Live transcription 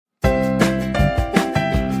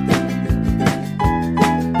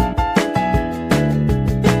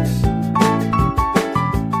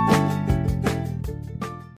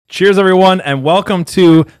Cheers, everyone, and welcome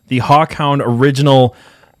to the Hawkhound original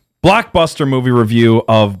blockbuster movie review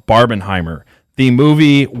of Barbenheimer, the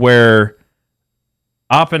movie where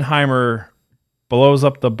Oppenheimer blows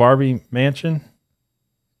up the Barbie mansion.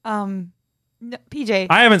 No, PJ.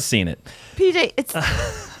 I haven't seen it. PJ, it's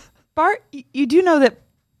You do know that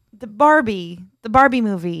the Barbie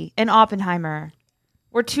movie, and Oppenheimer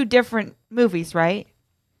were two different movies, right?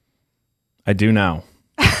 I do now.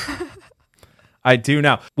 I do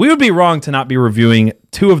now. We would be wrong to not be reviewing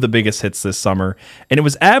two of the biggest hits this summer, and it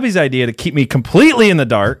was Abby's idea to keep me completely in the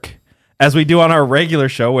dark, as we do on our regular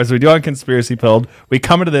show, as we do on Conspiracy Pilled. We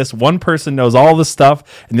come into this, one person knows all the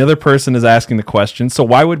stuff, and the other person is asking the questions, so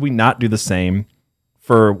why would we not do the same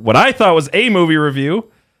for what I thought was a movie review?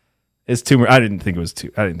 I didn't think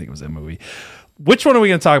it was a movie. Which one are we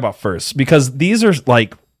going to talk about first? Because these are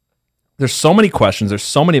like... There's so many questions, there's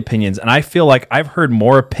so many opinions, and I feel like I've heard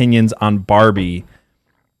more opinions on Barbie.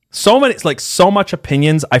 So much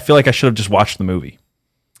opinions, I feel like I should have just watched the movie.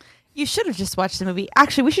 You should have just watched the movie.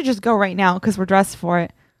 Actually, we should just go right now because we're dressed for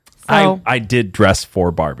it. So I did dress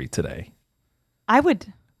for Barbie today. I would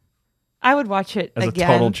watch it as again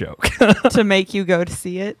a total joke to make you go to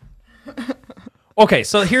see it. Okay,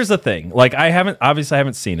 so here's the thing. Like I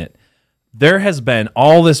haven't seen it. There has been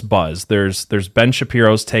all this buzz. There's Ben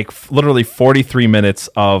Shapiro's take, literally 43 minutes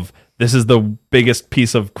of this is the biggest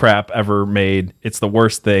piece of crap ever made. It's the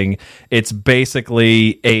worst thing. It's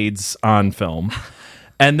basically AIDS on film.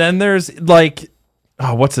 And then there's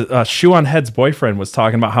Shoe on Head's boyfriend was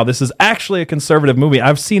talking about how this is actually a conservative movie.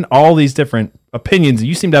 I've seen all these different opinions.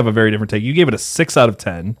 You seem to have a very different take. You gave it a 6 out of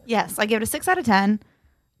 10. Yes, I gave it a 6 out of 10.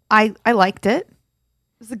 I liked it.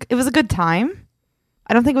 It was a good time.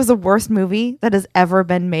 I don't think it was the worst movie that has ever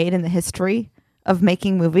been made in the history of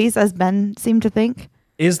making movies, as Ben seemed to think.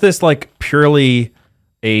 Is this like purely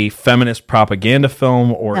a feminist propaganda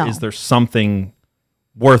film, or No. is there something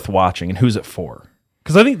worth watching, and who's it for?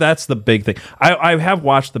 Because I think that's the big thing. I have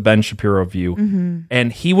watched the Ben Shapiro review,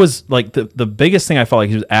 and he was like, the biggest thing I felt like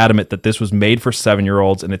he was adamant that this was made for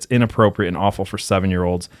 7-year-olds and it's inappropriate and awful for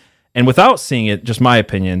 7-year-olds. And without seeing it, just my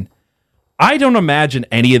opinion, I don't imagine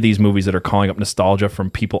any of these movies that are calling up nostalgia from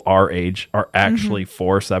people our age are actually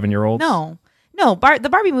for 7-year-olds. No. The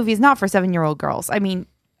Barbie movie is not for 7-year-old girls. I mean,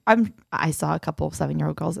 I saw a couple of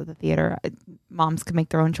 7-year-old girls at the theater. Moms can make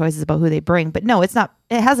their own choices about who they bring, but no, it's not.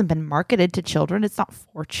 It hasn't been marketed to children. It's not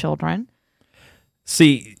for children.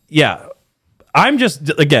 See, yeah, I'm just,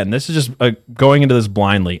 again, this is just going into this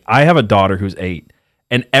blindly. I have a daughter who's 8.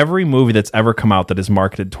 And every movie that's ever come out that is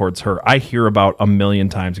marketed towards her, I hear about a million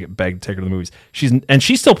times, get begged to take her to the movies.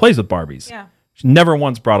 She still plays with Barbies. Yeah. She never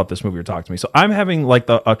once brought up this movie or talked to me. So I'm having like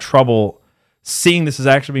a trouble seeing this is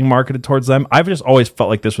actually being marketed towards them. I've just always felt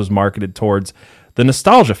like this was marketed towards the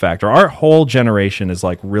nostalgia factor. Our whole generation is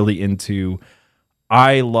like really into,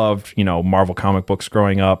 I loved, Marvel comic books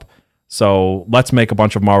growing up. So let's make a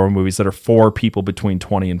bunch of Marvel movies that are for people between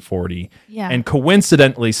 20 and 40. Yeah. And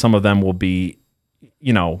coincidentally, some of them will be,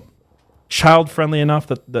 child friendly enough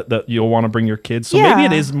that you'll want to bring your kids. So maybe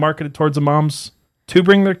it is marketed towards the moms to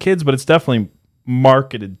bring their kids, but it's definitely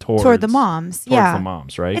marketed toward the moms. Towards the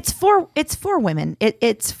moms, right? It's for women.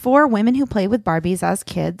 It's for women who play with Barbies as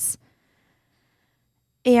kids.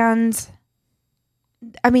 And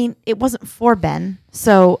I mean, it wasn't for Ben,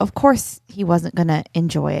 so of course he wasn't going to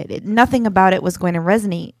enjoy it. Nothing about it was going to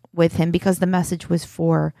resonate with him because the message was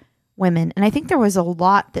for women. And I think there was a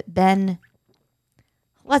lot that Ben...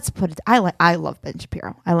 Let's put it. I love Ben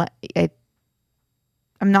Shapiro. I'm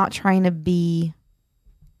not trying to be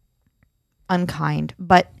unkind,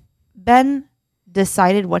 but Ben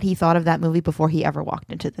decided what he thought of that movie before he ever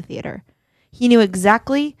walked into the theater. He knew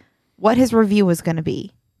exactly what his review was going to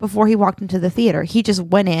be before he walked into the theater. He just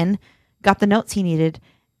went in, got the notes he needed,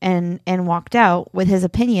 and walked out with his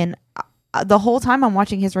opinion. The whole time I'm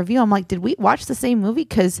watching his review, I'm like, did we watch the same movie?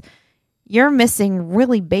 Because you're missing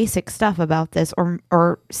really basic stuff about this,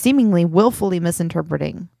 or seemingly willfully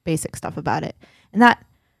misinterpreting basic stuff about it. And that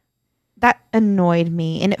annoyed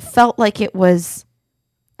me. And it felt like it was,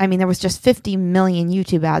 I mean, there was just 50 million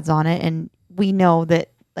YouTube ads on it. And we know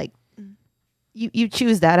that, like, you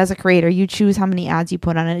choose that as a creator. You choose how many ads you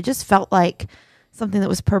put on it. It just felt like something that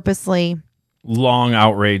was purposely... long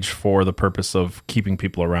outrage for the purpose of keeping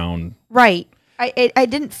people around. Right. I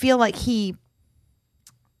didn't feel like he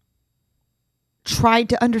tried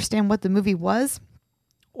to understand what the movie was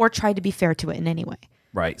or tried to be fair to it in any way.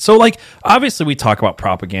 Right. So, like, obviously we talk about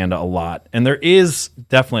propaganda a lot, and there is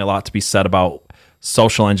definitely a lot to be said about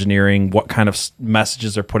social engineering, what kind of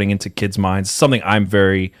messages they're putting into kids' minds, something I'm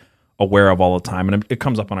very aware of all the time, and it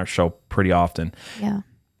comes up on our show pretty often. Yeah.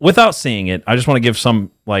 without seeing it, I just want to give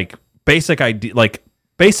some like basic idea, like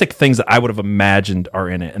basic things that I would have imagined are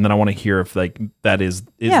in it, and then I want to hear if like that is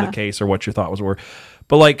the case or what your thought was were.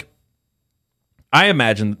 But like, I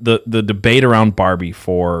imagine the debate around Barbie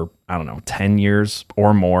for, I don't know, 10 years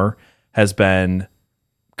or more has been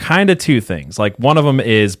kind of two things. Like, one of them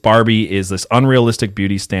is Barbie is this unrealistic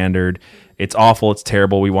beauty standard. It's awful. It's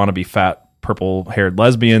terrible. We want to be fat, purple-haired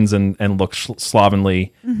lesbians and look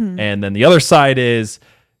slovenly. Mm-hmm. And then the other side is,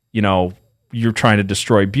 you know, you're trying to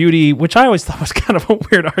destroy beauty, which I always thought was kind of a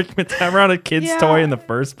weird argument to have around a kid's toy in the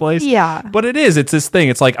first place. Yeah. But it is. It's this thing.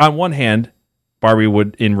 It's like, on one hand, Barbie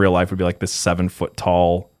would, in real life, would be like this 7-foot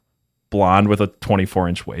tall blonde with a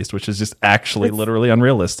 24-inch waist, which is just actually literally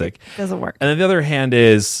unrealistic. Doesn't work. And then the other hand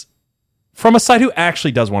is from a side who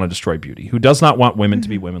actually does want to destroy beauty, who does not want women to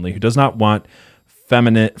be womanly, who does not want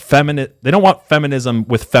feminine. They don't want feminism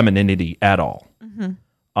with femininity at all. Mm-hmm.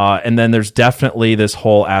 And then there's definitely this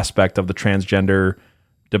whole aspect of the transgender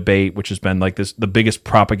debate, which has been like the biggest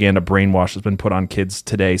propaganda brainwash that's been put on kids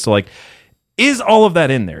today. So like, is all of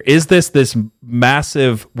that in there? Is this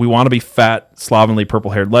massive, we want to be fat, slovenly,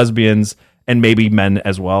 purple-haired lesbians and maybe men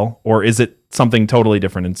as well? Or is it something totally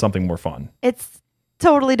different and something more fun? It's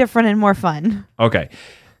totally different and more fun. Okay.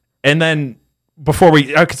 And then before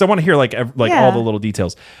we, because I want to hear like all the little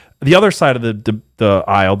details. The other side of the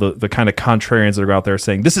aisle, the kind of contrarians that are out there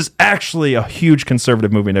saying, this is actually a huge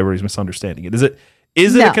conservative movie and everybody's misunderstanding it. Is it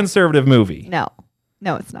a conservative movie? No,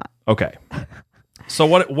 it's not. Okay. So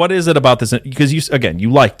what is it about this? Because you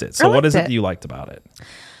liked it. So what is it that you liked about it?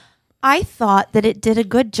 I thought that it did a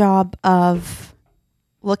good job of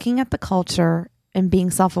looking at the culture and being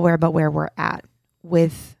self-aware about where we're at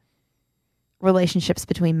with relationships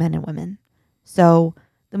between men and women. So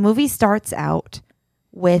the movie starts out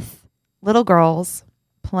with little girls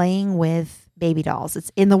playing with baby dolls.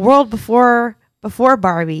 It's in the world before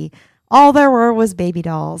Barbie. All there was baby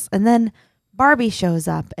dolls. And then Barbie shows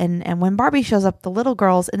up, and when Barbie shows up, the little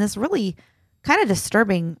girls in this really kind of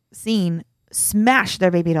disturbing scene smash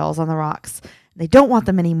their baby dolls on the rocks. They don't want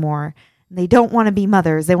them anymore. They don't want to be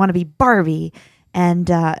mothers. They want to be Barbie, and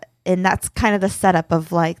that's kind of the setup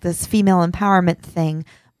of like this female empowerment thing.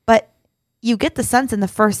 But you get the sense in the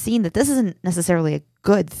first scene that this isn't necessarily a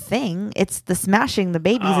good thing. It's the smashing the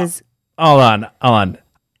babies is. Hold on.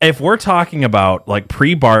 If we're talking about like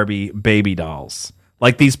pre-Barbie baby dolls,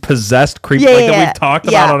 like these possessed creepy that we've talked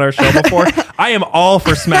about on our show before, I am all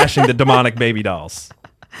for smashing the demonic baby dolls.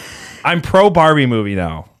 I'm pro Barbie movie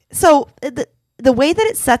now. So the way that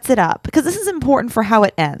it sets it up, because this is important for how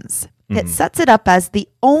it ends, it sets it up as the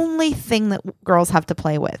only thing that girls have to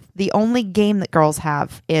play with. The only game that girls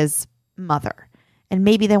have is Mother. And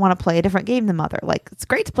maybe they want to play a different game than Mother. Like, it's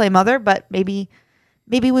great to play Mother, but maybe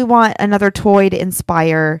we want another toy to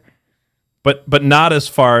inspire. But not as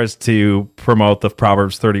far as to promote the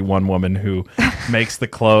Proverbs 31 woman who makes the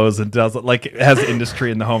clothes and does it, like, has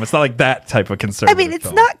industry in the home. It's not like that type of conservative. I mean,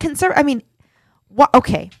 it's not conservative. I mean,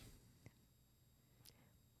 okay.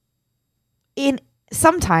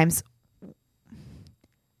 Sometimes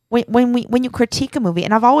when you critique a movie,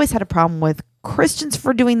 and I've always had a problem with Christians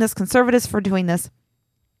for doing this, conservatives for doing this.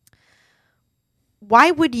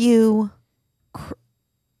 Why would you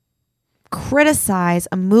criticize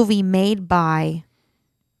a movie made by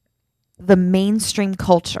the mainstream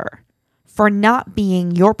culture for not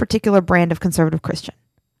being your particular brand of conservative Christian?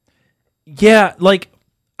 Yeah, like,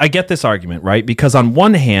 I get this argument, right? Because on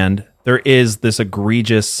one hand, there is this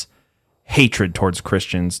egregious hatred towards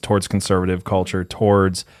Christians, towards conservative culture,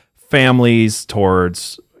 towards families,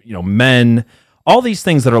 towards, men, all these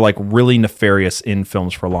things that are like really nefarious in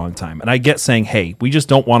films for a long time. And I get saying, hey, we just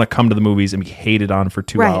don't want to come to the movies and be hated on for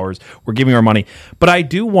 2 hours. We're giving our money. But I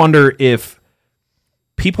do wonder if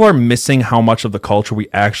people are missing how much of the culture we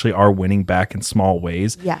actually are winning back in small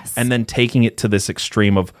ways. Yes. And then taking it to this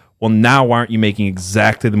extreme of, well, now why aren't you making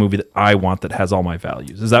exactly the movie that I want that has all my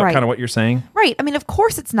values? Is that kind of what you're saying? Right. I mean, of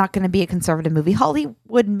course it's not going to be a conservative movie.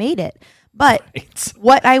 Hollywood made it. But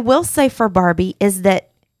what I will say for Barbie is that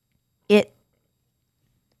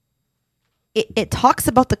it talks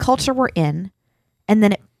about the culture we're in, and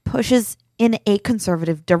then it pushes in a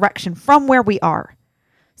conservative direction from where we are.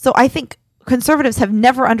 So I think conservatives have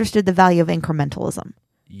never understood the value of incrementalism.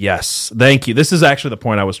 Yes. Thank you. This is actually the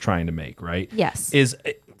point I was trying to make, right? Yes. Is,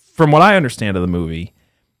 from what I understand of the movie,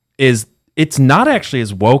 is it's not actually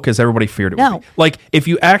as woke as everybody feared it would be. Like, if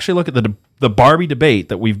you actually look at the Barbie debate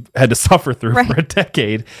that we've had to suffer through for a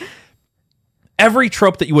decade, every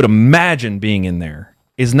trope that you would imagine being in there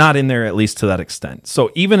is not in there, at least to that extent.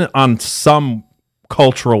 So even on some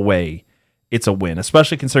cultural way, it's a win,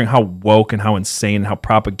 especially considering how woke and how insane, how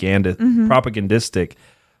propagandistic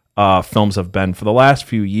films have been for the last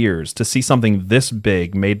few years, to see something this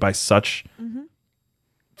big made by such,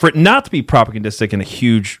 for it not to be propagandistic in a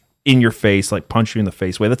huge, in your face, like punch you in the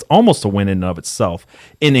face way, that's almost a win in and of itself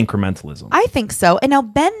in incrementalism. I think so. And now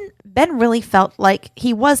Ben really felt like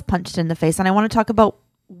he was punched in the face, and I want to talk about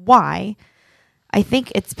why. I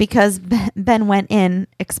think it's because Ben went in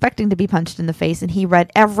expecting to be punched in the face, and he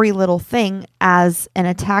read every little thing as an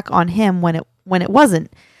attack on him when it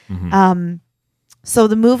wasn't. So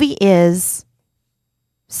the movie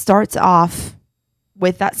starts off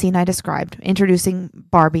with that scene I described, introducing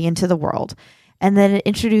Barbie into the world, and then it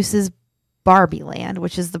introduces Barbie Land,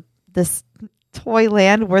 which is this toy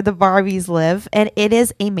land where the Barbies live, and it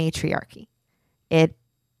is a matriarchy. It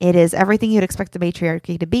is everything you'd expect the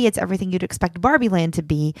matriarchy to be. It's everything you'd expect Barbie Land to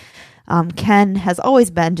be. Ken has always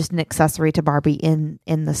been just an accessory to Barbie in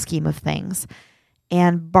the scheme of things.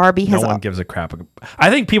 And Barbie has... No one gives a crap. I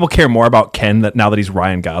think people care more about Ken now that he's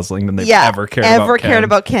Ryan Gosling than they've ever cared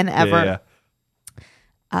about Ken. Ever.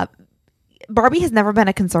 Yeah. Barbie has never been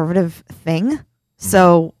a conservative thing.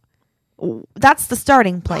 So that's the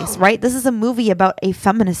starting place, right? This is a movie about a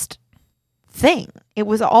feminist thing.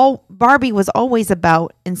 Barbie was always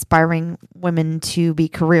about inspiring women to be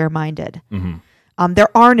career-minded.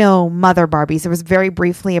 There are no mother Barbies. There was very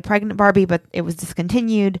briefly a pregnant Barbie, but it was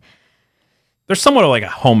discontinued. There's somewhat of like a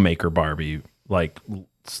homemaker Barbie like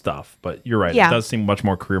stuff, but you're right. Yeah. It does seem much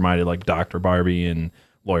more career-minded, like Dr. Barbie and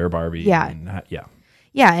Lawyer Barbie. Yeah.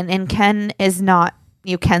 And Ken is not,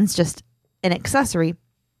 Ken's just an accessory.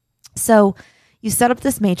 So you set up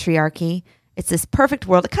this matriarchy. It's this perfect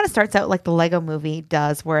world. It kind of starts out like the Lego movie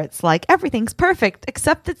does, where it's like everything's perfect,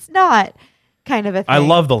 except it's not, kind of a thing. I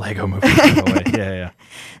love the Lego movie, by the way. Yeah.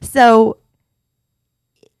 So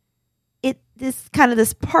this kind of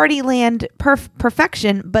this party land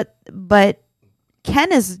perfection, but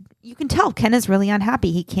Ken is, you can tell Ken is really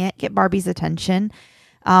unhappy. He can't get Barbie's attention.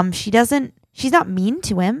 She's not mean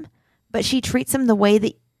to him, but she treats him the way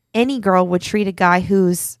that any girl would treat a guy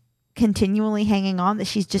who's continually hanging on, that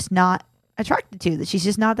she's just not attracted to, that she's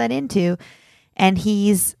just not that into. And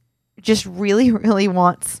he's just really, really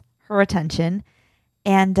wants her attention.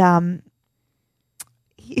 And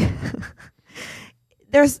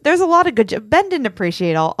there's a lot of good Ben didn't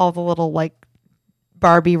appreciate all the little like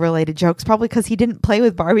Barbie related jokes, probably because he didn't play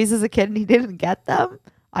with Barbies as a kid and he didn't get them.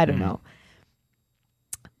 I don't know.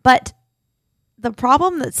 But the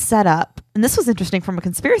problem that's set up, and this was interesting from a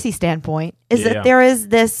conspiracy standpoint, is that there is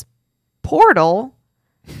this portal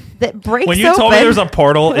that breaks open. When you told me there's a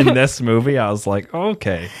portal in this movie, I was like,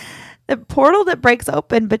 okay. The portal that breaks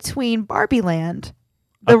open between Barbie Land.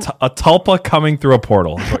 A tulpa coming through a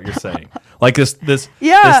portal is what you're saying. Like this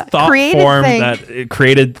thought form thing. That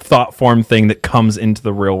created thought form thing that comes into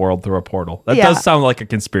the real world through a portal. That does sound like a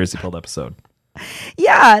conspiracy pilled episode.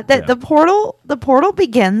 Yeah, the portal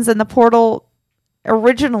begins, and the portal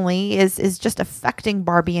originally is just affecting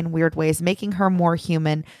Barbie in weird ways, making her more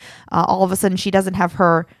human. All of a sudden, she doesn't have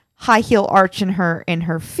her high heel arch in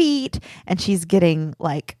her feet, and she's getting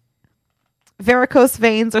like varicose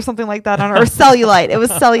veins or something like that on her, or cellulite. It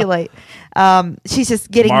was cellulite. She's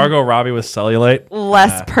just getting Margot Robbie with cellulite.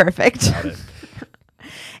 Less perfect.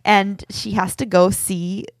 And she has to go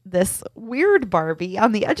see this weird Barbie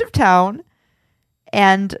on the edge of town.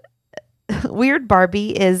 And weird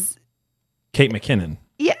Barbie is Kate McKinnon.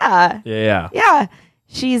 Yeah.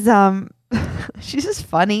 She's she's just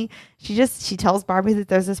funny. She tells Barbie that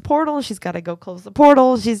there's this portal. She's got to go close the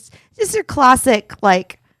portal. She's just your classic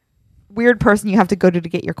like weird person you have to go to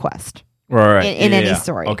get your quest. Right. In any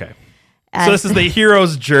story. Okay. And so this is the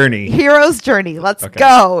hero's journey. Let's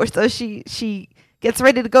go. So she gets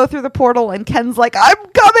ready to go through the portal, and Ken's like, I'm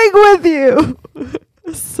coming with you.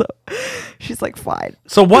 So she's like, fine.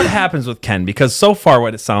 So what happens with Ken? Because so far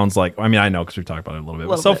what it sounds like, I mean, I know because we've talked about it a little bit,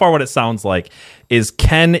 but so far what it sounds like is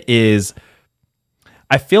Ken is,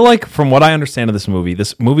 I feel like from what I understand of this movie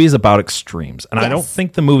is about extremes. And I don't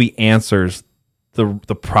think the movie answers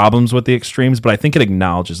the problems with the extremes, but I think it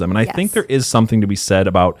acknowledges them. And I think there is something to be said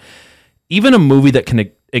about even a movie that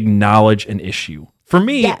can acknowledge an issue. For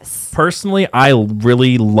me, personally, I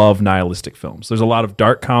really love nihilistic films. There's a lot of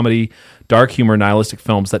dark comedy, dark humor, nihilistic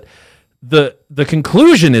films that the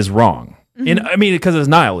conclusion is wrong. I mean, because it's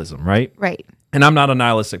nihilism, right? Right. And I'm not a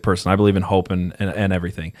nihilistic person. I believe in hope and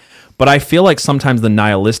everything. But I feel like sometimes the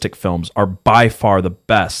nihilistic films are by far the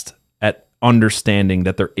best at understanding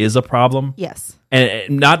that there is a problem. Yes.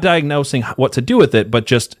 And not diagnosing what to do with it, but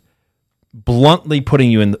just bluntly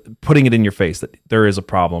putting it in your face that there is a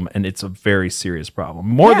problem, and it's a very serious problem.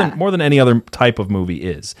 More than any other type of movie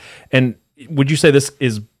is. And would you say this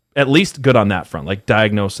is at least good on that front, like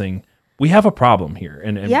diagnosing we have a problem here.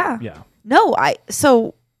 And Yeah. yeah. No,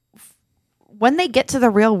 when they get to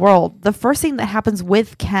the real world, the first thing that happens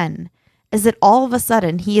with Ken is that all of a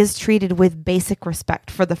sudden he is treated with basic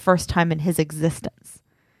respect for the first time in his existence.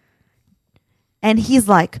 And he's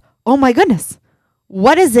like, oh my goodness,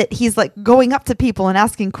 what is it? He's like going up to people and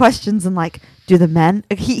asking questions and like, do the men,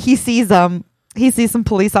 he sees some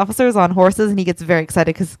police officers on horses and he gets very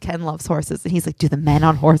excited because Ken loves horses. And he's like, do the men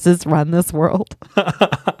on horses run this world?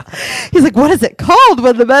 He's like, what is it called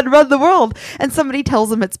when the men run the world? And somebody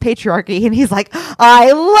tells him it's patriarchy. And he's like,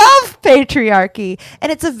 I love patriarchy.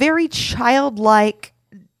 And it's a very childlike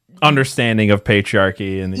understanding of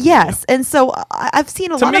patriarchy. And yes. And so I've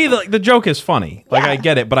seen a lot of... To me, the joke is funny. Like, I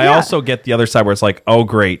get it. But I Yeah. also get the other side where it's like, oh,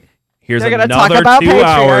 great. Here's They're gonna another talk about 2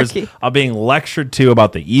 hours patriarchy. of being lectured to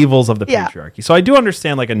about the evils of the Yeah. patriarchy. So I do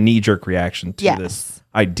understand like a knee-jerk reaction to Yes. this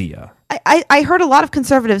idea. I heard a lot of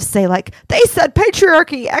conservatives say like they said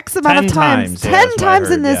patriarchy X amount 10 of times, times. Yeah, 10 that's what I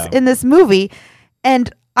times in heard, this yeah. in this movie,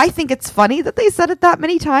 and I think it's funny that they said it that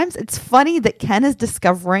many times. It's funny that Ken is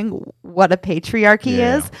discovering what a patriarchy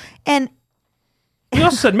Yeah. is, and He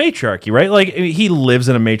also said matriarchy, right? Like he lives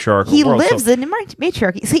in a matriarchal he world. lives so, in a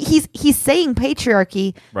matriarchy. So he's saying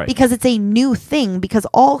patriarchy Right. because it's a new thing, because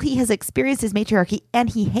all he has experienced is matriarchy and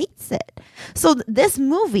he hates it. So this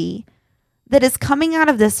movie that is coming out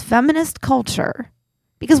of this feminist culture,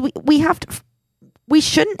 because we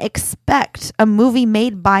shouldn't expect a movie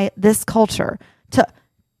made by this culture to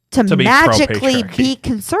be magically pro-patriarchy. be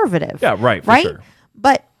conservative. Yeah, right, for right? sure.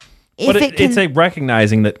 But if But it can, it's a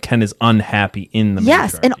recognizing that Ken is unhappy in the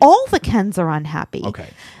yes, matriarchy. and all the Kens are unhappy. Okay.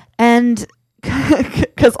 And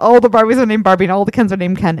because all the Barbies are named Barbie and all the Kens are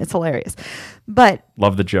named Ken, it's hilarious. But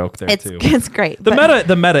Love the joke there too. it's great. The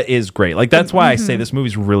but, meta is great. Like that's why I say this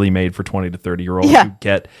movie's really made for 20 to 30-year-olds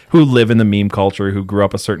Yeah. who live in the meme culture, who grew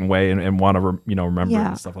up a certain way and want to remember it Yeah.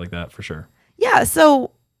 and stuff like that for sure. yeah.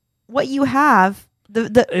 So what you have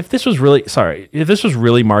If this was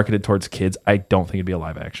really marketed towards kids, I don't think it'd be a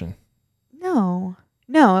live action. no,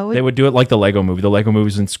 They would do it like the Lego movie. The Lego movie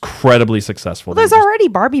is incredibly successful. there's already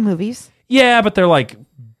Barbie movies. Yeah, but they're like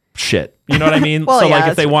shit. You know what I mean? Well, so yeah, like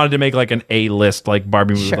if they that's- wanted to make like an A-list like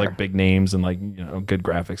Barbie movie Sure. with like big names and like good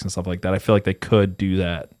graphics and stuff like that, I feel like they could do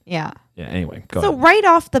that. Yeah. Yeah. Anyway, go So ahead. right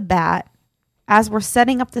off the bat, as we're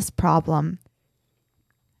setting up this problem,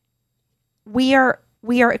 we are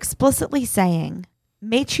explicitly saying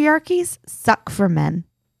matriarchies suck for men.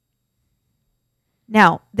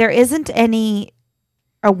 Now, there isn't any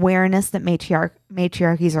awareness that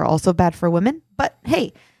matriarchies are also bad for women, but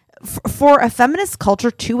hey, for a feminist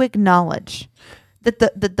culture to acknowledge that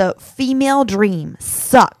the female dream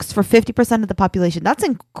sucks for 50% of the population, that's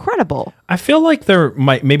incredible. I feel like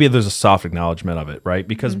maybe there's a soft acknowledgement of it, right?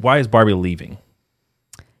 Because why is Barbie leaving?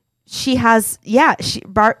 She has,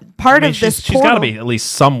 part of this she's got to be at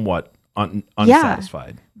least somewhat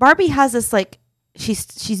unsatisfied. Barbie has this like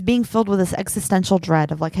she's being filled with this existential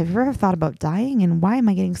dread of like, have you ever thought about dying and why am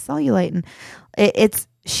I getting cellulite? And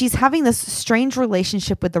she's having this strange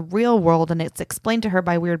relationship with the real world, and it's explained to her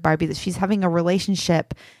by Weird Barbie that she's having a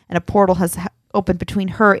relationship and a portal has opened between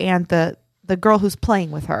her and the girl who's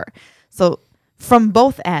playing with her. So from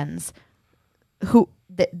both ends,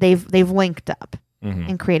 they've linked up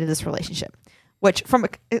and created this relationship, which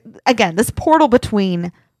again, this portal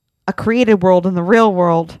between a created world and the real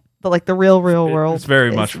world, but like the real world. It's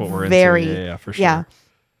very much what we're into. Yeah, for sure. Yeah.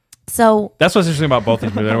 So that's what's interesting about both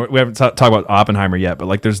these movies. We haven't talked about Oppenheimer yet, but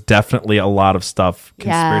like there's definitely a lot of stuff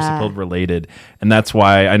conspiracy field related, and that's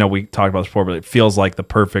why I know we talked about this before, but it feels like the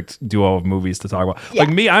perfect duo of movies to talk about. Yeah.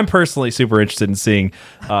 Like me, I'm personally super interested in seeing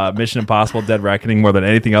Mission Impossible: Dead Reckoning more than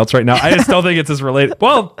anything else right now. I just don't think it's as related.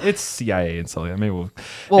 Well, it's CIA and so yeah, maybe we'll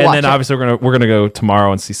and watch then it. obviously we're gonna go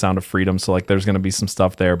tomorrow and see Sound of Freedom. So like there's gonna be some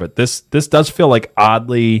stuff there, but this does feel like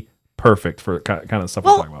oddly perfect for kind of stuff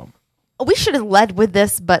we're talking about. We should have led with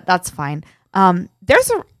this, but that's fine. I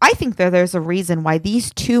think there's a reason why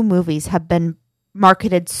these two movies have been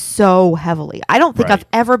marketed so heavily. I don't think Right. I've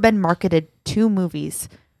ever been marketed two movies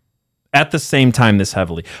At the same time this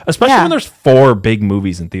heavily, especially when there's 4 big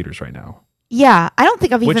movies in theaters right now, Yeah, I don't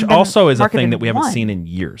think I've even which been also is a marketed thing that we haven't one. seen in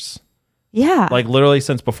years. Yeah. Like literally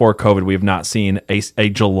since before COVID, we have not seen a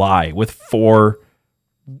July with 4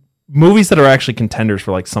 movies that are actually contenders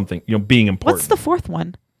for like something, being important. What's the fourth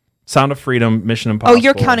one? Sound of Freedom, Mission Impossible. Oh,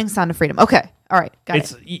 you're counting Sound of Freedom. Okay. All right. Got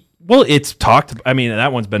it. It's talked. I mean,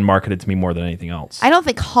 that one's been marketed to me more than anything else. I don't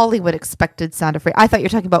think Hollywood expected Sound of Freedom. I thought you were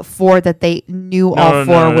talking about 4 that they knew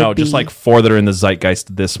No, would be. just like 4 that are in the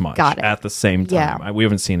zeitgeist this much Got it. at the same time. Yeah. We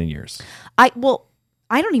haven't seen in years. I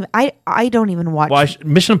don't even watch. Well,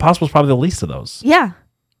 Mission Impossible is probably the least of those. Yeah.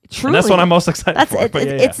 Truly. And that's what I'm most excited That's for. it. But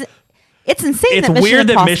yeah. It's It's insane. It's that weird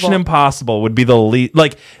that Mission Impossible would be the lead.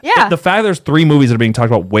 Like, Yeah. the fact there's 3 movies that are being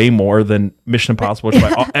talked about way more than Mission Impossible, which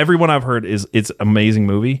by everyone I've heard is it's an amazing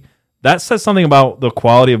movie. That says something about the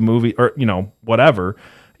quality of movie, or whatever.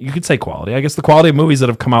 You could say quality. I guess the quality of movies that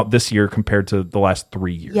have come out this year compared to the last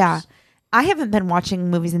 3 years. Yeah. I haven't been watching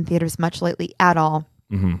movies in theaters much lately at all.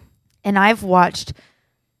 Mm-hmm. And I've watched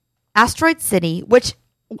Asteroid City, which,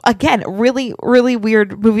 again, really, really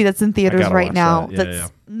weird movie that's in theaters right now.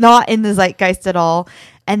 That's not in the zeitgeist at all.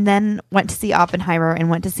 And then went to see Oppenheimer and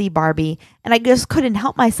went to see Barbie. And I just couldn't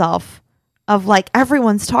help myself of like,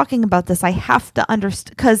 everyone's talking about this. I have to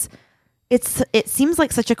understand, because it seems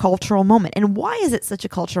like such a cultural moment. And why is it such a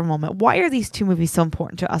cultural moment? Why are these 2 movies so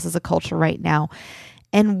important to us as a culture right now?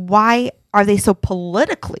 And why are they so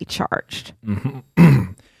politically charged?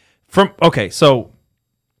 Mm-hmm. So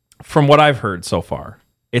from what I've heard so far,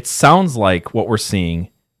 it sounds like what we're seeing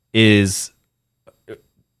is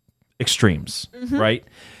extremes, right?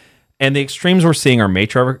 And the extremes we're seeing are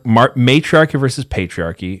matriarchy versus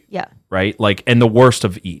patriarchy. Yeah. Right? Like, and the worst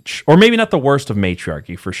of each. Or maybe not the worst of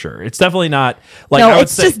matriarchy for sure. It's definitely not like, no, I would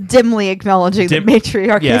it's say, just dimly acknowledging that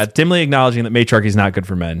matriarchy. Yeah, dimly acknowledging that matriarchy is not good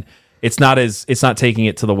for men. It's not taking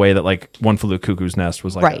it to the way that like One Flew Over the Cuckoo's Nest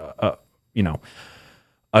was like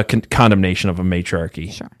a condemnation of a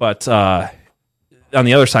matriarchy. Sure. But on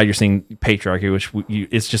the other side, you're seeing patriarchy, which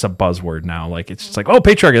it's just a buzzword now. Like, it's just like, oh,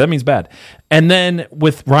 patriarchy, that means bad. And then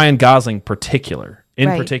with Ryan Gosling in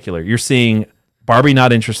particular, you're seeing Barbie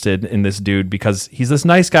not interested in this dude because he's this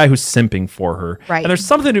nice guy who's simping for her. Right. And there's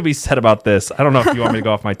something to be said about this. I don't know if you want me to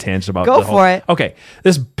go off my tangent about Go for it. Okay.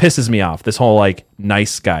 This pisses me off, this whole like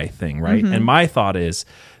nice guy thing, right? Mm-hmm. And my thought is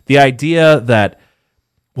the idea that,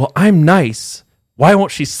 well, I'm nice. Why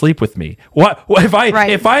won't she sleep with me? What if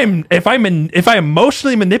I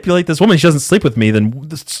emotionally manipulate this woman, she doesn't sleep with me, then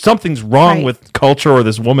something's wrong with culture or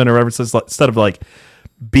this woman or whatever it says, instead of like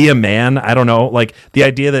be a man. I don't know. Like the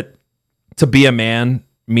idea that to be a man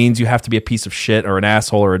means you have to be a piece of shit or an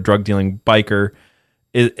asshole or a drug dealing biker,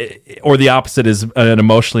 or the opposite is an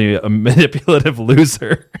emotionally manipulative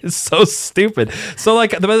loser. It's so stupid. So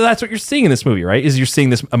like that's what you're seeing in this movie, right? Is you're seeing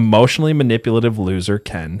this emotionally manipulative loser,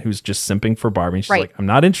 Ken, who's just simping for Barbie. And she's like, I'm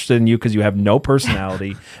not interested in you because you have no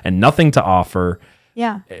personality and nothing to offer.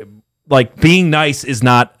 Yeah. Like being nice is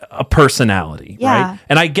not a personality, Yeah. right?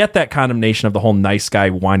 And I get that condemnation of the whole nice guy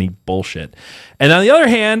whiny bullshit. And on the other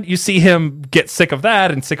hand, you see him get sick of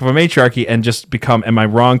that and sick of a matriarchy and just become, am I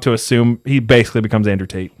wrong to assume he basically becomes Andrew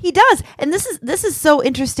Tate? He does. And this is so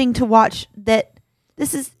interesting to watch, that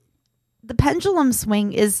this is the pendulum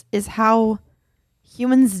swing is how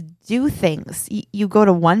humans do things. You go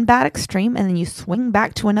to one bad extreme and then you swing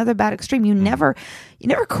back to another bad extreme. You never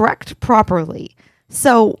correct properly.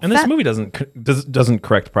 So, and this movie doesn't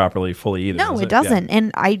correct properly fully either. No, it doesn't. Yeah.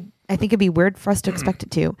 And I think it'd be weird for us to expect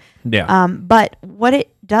it to. Yeah. But what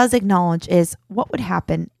it does acknowledge is what would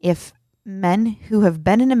happen if men who have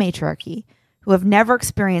been in a matriarchy, who have never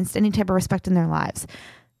experienced any type of respect in their lives,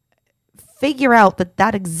 figure out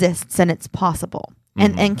that exists and it's possible.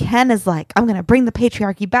 And Ken is like, I'm going to bring the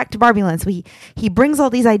patriarchy back to Barbie Land. So he brings all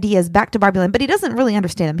these ideas back to Barbie Land, but he doesn't really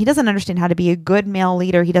understand them. He doesn't understand how to be a good male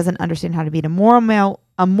leader. He doesn't understand how to be a moral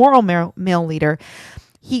male leader.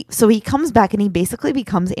 So he comes back and he basically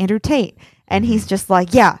becomes Andrew Tate. And he's just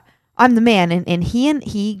like, yeah, I'm the man. And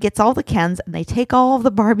he gets all the Kens and they take all of the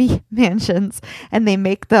Barbie mansions and they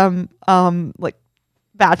make them like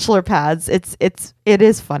bachelor pads. It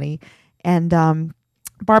is funny. And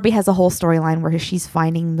Barbie has a whole storyline where she's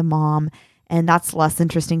finding the mom, and that's less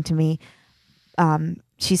interesting to me.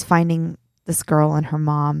 She's finding this girl and her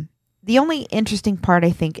mom. The only interesting part,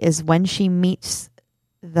 I think, is when she meets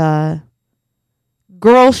the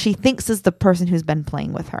girl she thinks is the person who's been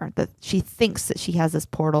playing with her, that she thinks that she has this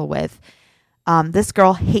portal with. This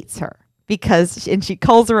girl hates her and she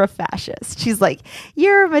calls her a fascist. She's like,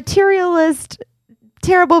 you're a materialist,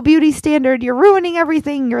 terrible beauty standard, you're ruining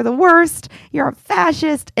everything, you're the worst, you're a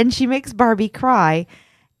fascist. And she makes Barbie cry.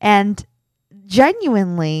 And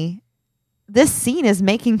genuinely, this scene is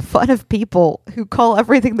making fun of people who call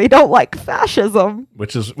everything they don't like fascism,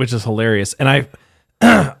 which is hilarious. And I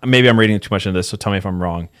maybe I'm reading too much into this, so tell me if I'm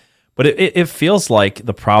wrong, but it feels like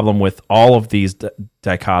the problem with all of these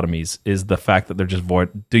dichotomies is the fact that they're just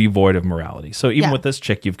devoid of morality. So even with this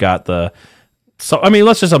chick, you've got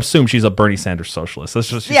let's just assume she's a Bernie Sanders socialist. That's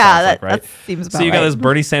just right? That seems about right. So you got this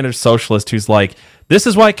Bernie Sanders socialist who's like, this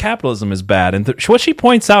is why capitalism is bad. And what she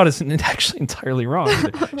points out is actually entirely wrong.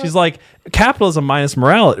 She's like, capitalism minus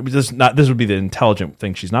morality. This would be the intelligent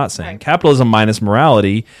thing she's not saying. Right. Capitalism minus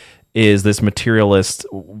morality is this materialist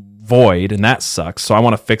void, and that sucks. So I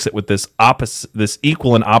want to fix it with this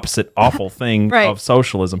equal and opposite awful thing Right. of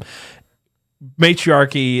socialism.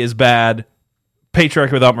 Matriarchy is bad.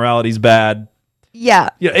 Patriarchy without morality is bad. Yeah.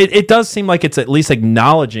 It does seem like it's at least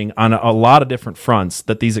acknowledging on a lot of different fronts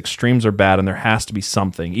that these extremes are bad and there has to be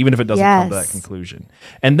something, even if it doesn't come to that conclusion.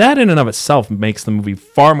 And that in and of itself makes the movie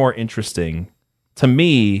far more interesting to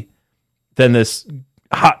me than this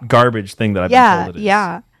hot garbage thing that I've been told it is.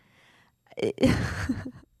 Yeah.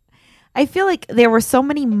 I feel like there were so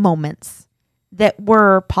many moments that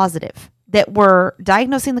were positive, that were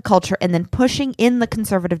diagnosing the culture and then pushing in the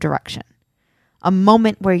conservative direction. A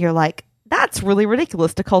moment where you're like, that's really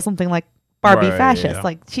ridiculous to call something like Barbie fascist. Yeah.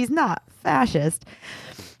 Like, she's not fascist.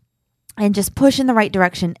 And just push in the right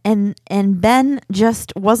direction. And Ben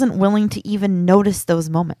just wasn't willing to even notice those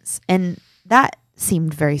moments. And that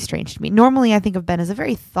seemed very strange to me. Normally, I think of Ben as a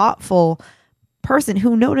very thoughtful person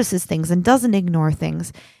who notices things and doesn't ignore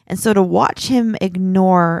things. And so to watch him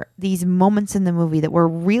ignore these moments in the movie that were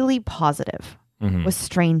really positive was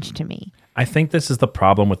strange to me. I think this is the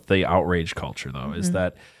problem with the outrage culture, though, is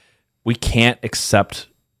that we can't accept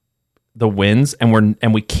the wins, and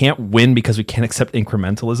we can't win because we can't accept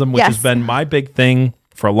incrementalism, which has been my big thing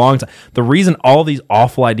for a long time. The reason all these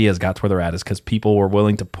awful ideas got to where they're at is because people were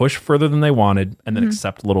willing to push further than they wanted and then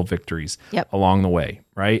accept little victories along the way,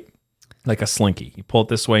 right? Like a slinky. You pull it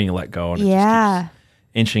this way and you let go, and it just keeps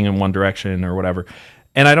inching in one direction or whatever.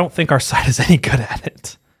 And I don't think our side is any good at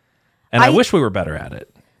it. And I wish we were better at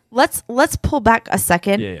it. Let's pull back a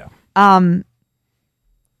second. Yeah.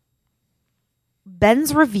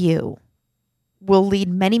 Ben's review will lead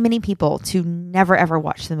many, many people to never, ever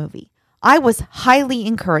watch the movie. I was highly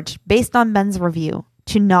encouraged, based on Ben's review,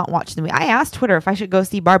 to not watch the movie. I asked Twitter if I should go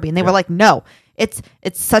see Barbie, and they were like, no, it's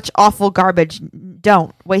such awful garbage.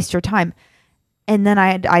 Don't waste your time. And then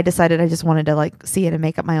I decided I just wanted to like see it and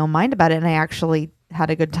make up my own mind about it. And I actually had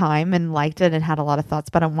a good time and liked it and had a lot of thoughts,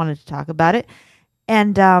 but I wanted to talk about it.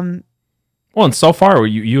 And well, and so far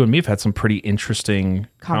you and me have had some pretty interesting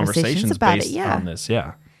conversations about based on this.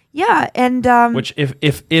 Yeah. Yeah, and which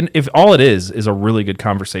if all it is a really good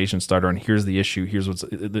conversation starter, and here's the issue, here's what's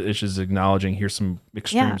the issue is acknowledging, here's some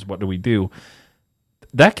extremes, what do we do?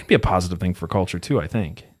 That can be a positive thing for culture too, I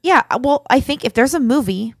think. Yeah, well, I think if there's a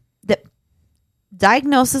movie that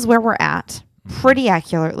diagnoses where we're at pretty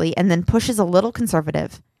accurately and then pushes a little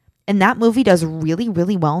conservative, and that movie does really,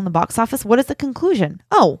 really well in the box office, what is the conclusion?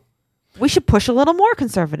 Oh, we should push a little more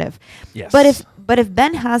conservative. Yes. But if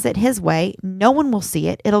Ben has it his way, no one will see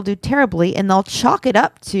it. It'll do terribly, and they'll chalk it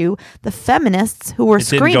up to the feminists who were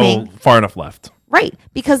screaming. Didn't go far enough left. Right,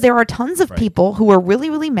 because there are tons of people who are really,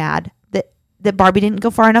 really mad that Barbie didn't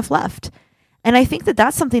go far enough left. And I think that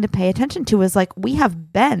that's something to pay attention to, is like, we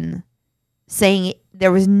have Ben saying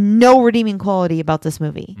there was no redeeming quality about this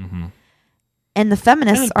movie. Mm-hmm. And the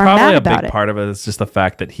feminists are mad about it. Probably a big part of it is just the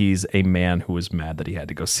fact that he's a man who was mad that he had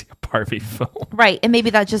to go see a Barbie film. Right. And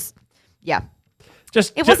maybe that just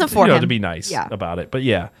it wasn't for him. To be nice about it. But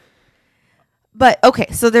yeah. But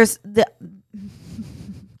okay, so there's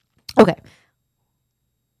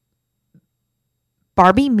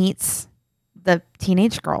Barbie meets the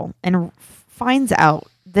teenage girl and finds out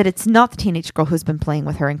that it's not the teenage girl who's been playing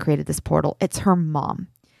with her and created this portal. It's her mom.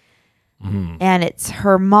 Mm. And it's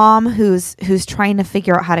her mom who's trying to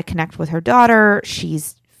figure out how to connect with her daughter.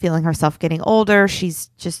 She's feeling herself getting older.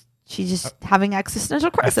 She's just having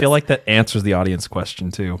existential crisis. I feel like that answers the audience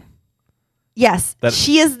question too. Yes, that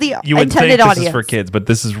she is the you would intended think audience. This is for kids, but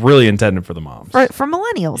this is really intended for the moms. For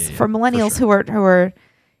millennials. For millennials who are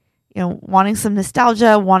wanting some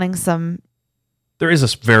nostalgia, wanting some. There is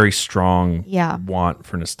a very strong want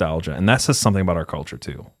for nostalgia, and that says something about our culture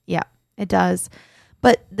too. Yeah, it does.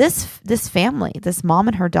 But this family, this mom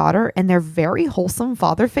and her daughter, and their very wholesome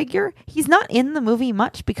father figure, he's not in the movie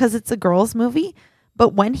much because it's a girls' movie.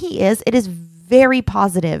 But when he is, it is very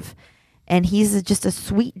positive. And he's just a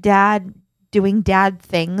sweet dad doing dad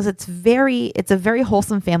things. It's a very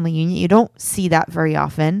wholesome family unit. You don't see that very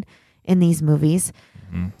often in these movies.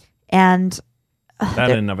 Mm-hmm. And that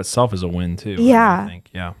in and of itself is a win too. Yeah. I think.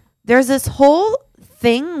 Yeah. There's this whole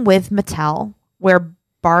thing with Mattel where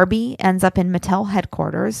Barbie ends up in Mattel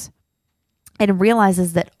headquarters and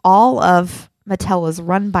realizes that all of Mattel is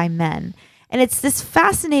run by men. And it's this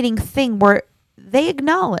fascinating thing where they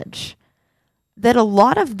acknowledge that a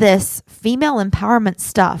lot of this female empowerment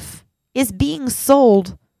stuff is being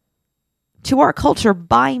sold to our culture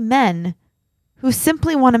by men who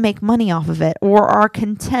simply want to make money off of it or are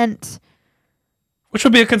content. Which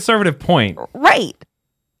would be a conservative point. Right.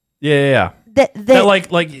 Yeah. That like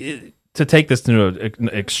to take this to an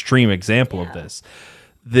extreme example of this,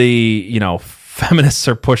 the feminists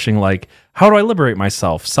are pushing like, how do I liberate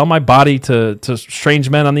myself? Sell my body to strange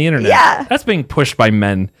men on the internet. Yeah. That's being pushed by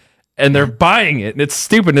men, and they're buying it, and it's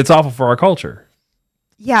stupid, and it's awful for our culture.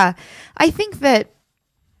 Yeah. I think that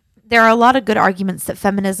there are a lot of good arguments that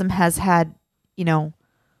feminism has had,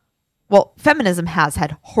 feminism has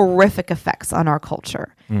had horrific effects on our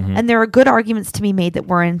culture. Mm-hmm. And there are good arguments to be made that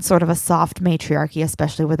we're in sort of a soft matriarchy,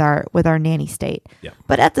 especially with our nanny state. Yeah.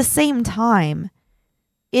 But at the same time,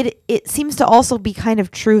 it seems to also be kind of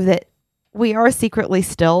true that we are secretly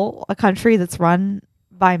still a country that's run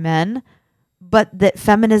by men, but that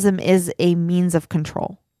feminism is a means of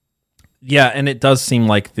control. Yeah, and it does seem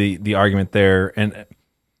like the argument there, and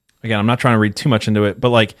again, I'm not trying to read too much into it, but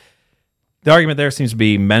like the argument there seems to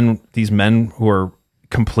be these men who are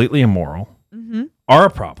completely immoral are a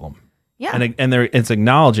problem. Yeah. And it's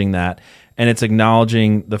acknowledging that, and it's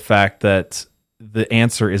acknowledging the fact that the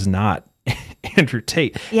answer is not Andrew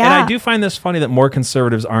Tate. Yeah. And I do find this funny that more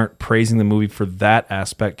conservatives aren't praising the movie for that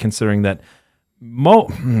aspect, considering that I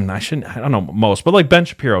don't know most, but like Ben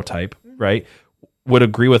Shapiro type, right, would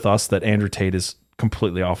agree with us that Andrew Tate is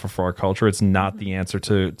completely awful for our culture. It's not the answer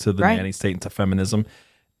to the nanny state and to feminism.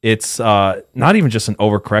 It's not even just an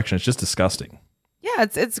overcorrection. It's just disgusting. Yeah,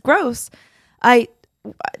 it's gross.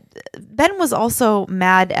 Ben was also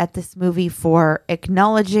mad at this movie for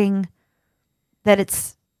acknowledging that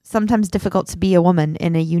it's sometimes difficult to be a woman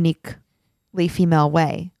in a uniquely female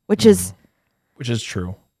way, which is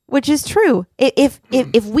true. Which is true.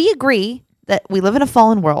 If we agree that we live in a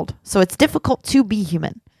fallen world, so it's difficult to be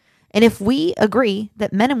human, and if we agree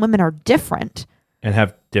that men and women are different and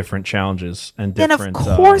have different challenges and then different,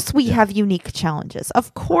 of course we have unique challenges.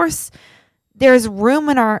 Of course, there's room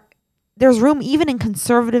even in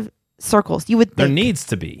conservative circles. You would think there needs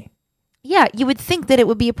to be. Yeah, you would think that it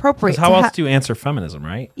would be appropriate. Because how else do you answer feminism,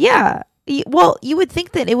 right? Yeah. Well, you would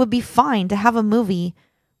think that it would be fine to have a movie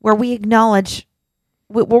where we acknowledge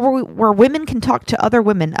where women can talk to other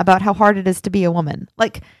women about how hard it is to be a woman.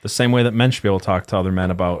 Like the same way that men should be able to talk to other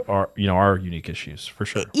men about our unique issues, for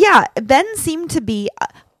sure. Yeah, Ben seemed to be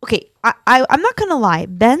okay. I'm not gonna lie.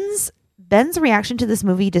 Ben's reaction to this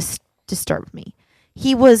movie disturbed me.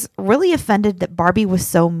 He was really offended that Barbie was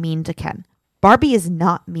so mean to Ken. Barbie is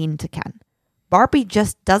not mean to Ken. Barbie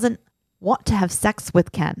just doesn't want to have sex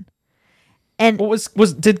with Ken. And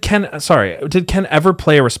did Ken ever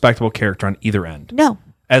play a respectable character on either end? No.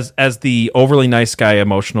 As the overly nice guy,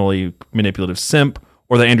 emotionally manipulative simp,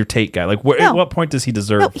 or the Andrew Tate guy? Like, at what point does he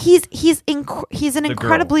deserve? No, he's an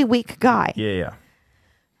incredibly weak guy. Yeah.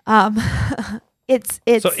 It's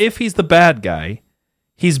so if he's the bad guy,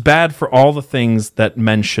 he's bad for all the things that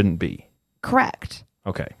men shouldn't be. Correct.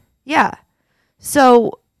 Okay. Yeah.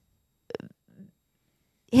 So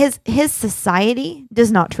his society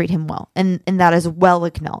does not treat him well, and that is well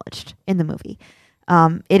acknowledged in the movie.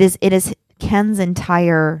 It is Ken's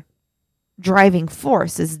entire driving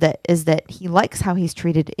force is that he likes how he's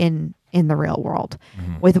treated in the real world,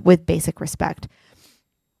 with basic respect.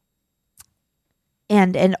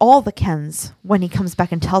 And all the Kens, when he comes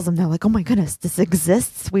back and tells them, they're like, oh my goodness, this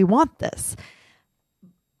exists. We want this.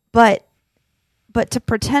 But to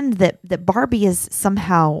pretend that Barbie is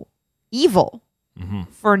somehow evil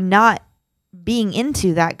for not being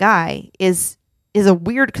into that guy is a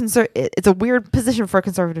weird it's a weird position for a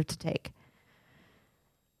conservative to take.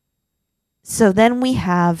 So then we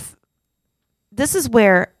have, this is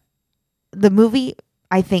where the movie,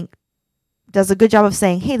 I think, does a good job of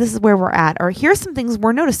saying, hey, this is where we're at, or here's some things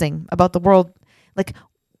we're noticing about the world. Like,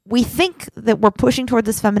 we think that we're pushing toward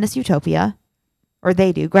this feminist utopia, or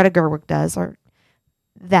they do, Greta Gerwig does, or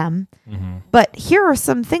them. But here are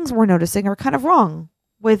some things we're noticing are kind of wrong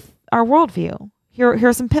with our worldview. Here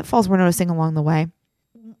are some pitfalls we're noticing along the way.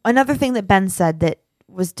 Another thing that Ben said that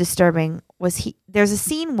was disturbing was there's a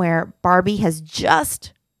scene where Barbie has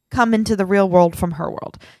just come into the real world from her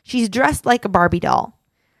world. She's dressed like a Barbie doll.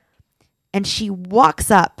 And she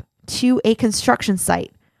walks up to a construction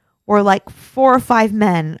site where like 4 or 5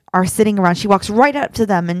 men are sitting around. She walks right up to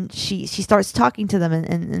them and she starts talking to them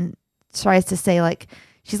and tries to say, like,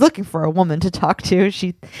 she's looking for a woman to talk to.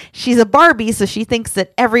 She's a Barbie, so she thinks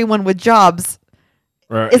that everyone with jobs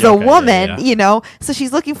is a woman, you know? So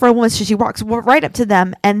she's looking for a woman. So she walks right up to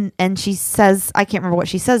them and she says, I can't remember what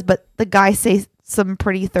she says, but the guy says some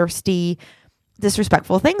pretty thirsty,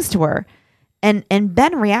 disrespectful things to her. And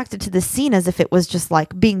Ben reacted to this scene as if it was just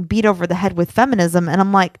like being beat over the head with feminism. And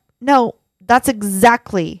I'm like, no, that's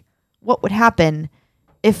exactly what would happen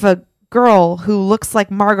if a girl who looks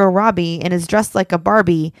like Margot Robbie and is dressed like a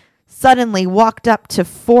Barbie suddenly walked up to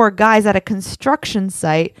 4 guys at a construction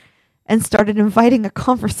site and started inviting a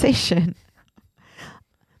conversation.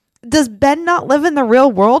 Does Ben not live in the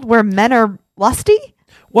real world where men are lusty?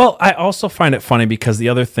 Well, I also find it funny because the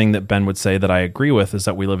other thing that Ben would say that I agree with is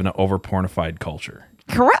that we live in an over-pornified culture.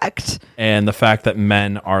 Correct. And the fact that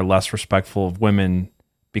men are less respectful of women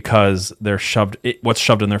because they're what's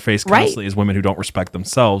shoved in their face constantly is women who don't respect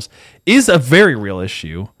themselves is a very real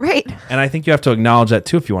issue. Right. And I think you have to acknowledge that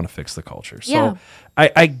too if you want to fix the culture. So Yeah.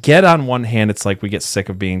 I get on one hand, it's like we get sick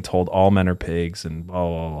of being told all men are pigs and blah,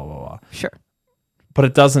 blah, blah, blah, blah. Sure. But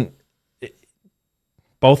it doesn't,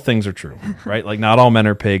 both things are true, right? Like not all men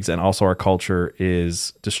are pigs, and also our culture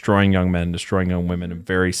is destroying young men, destroying young women in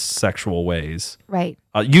very sexual ways. Right.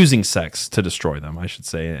 Using sex to destroy them, I should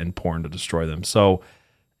say, and porn to destroy them. So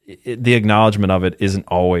the acknowledgement of it isn't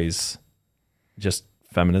always just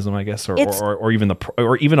feminism, I guess, or even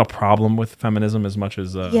a problem with feminism as much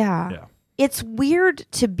as yeah. It's weird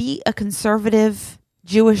to be a conservative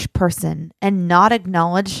Jewish person and not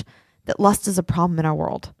acknowledge that lust is a problem in our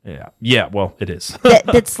world. Yeah. Well, it is.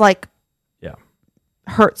 That's like, yeah,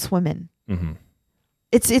 hurts women. Mm-hmm.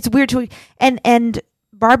 It's weird to, and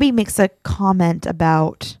Barbie makes a comment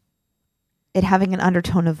about it having an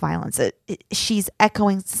undertone of violence. She's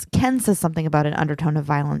echoing. Ken says something about an undertone of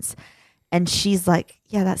violence, and she's like,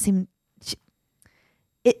 "Yeah, that seemed."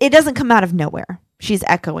 It doesn't come out of nowhere. She's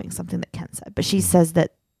echoing something that Ken said, but she says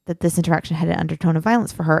that this interaction had an undertone of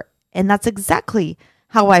violence for her, and that's exactly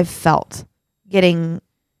how I've felt getting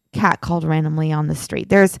catcalled randomly on the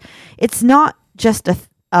street. It's not just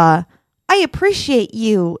I appreciate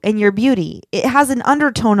you and your beauty. It has an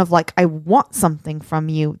undertone of like, I want something from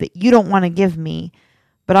you that you don't want to give me,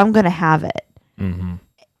 but I'm going to have it. Mm-hmm.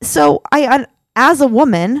 So I, as a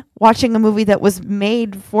woman watching a movie that was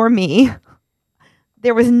made for me,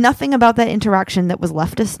 there was nothing about that interaction that was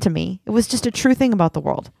leftist to me. It was just a true thing about the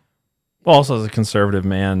world. Well, also as a conservative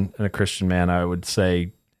man and a Christian man, I would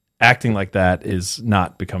say acting like that is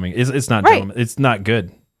not becoming. It's not. Right. It's not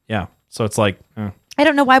good. Yeah. So it's like. I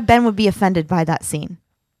don't know why Ben would be offended by that scene.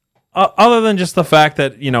 Other than just the fact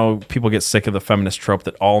that people get sick of the feminist trope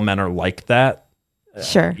that all men are like that.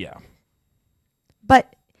 Sure. Yeah.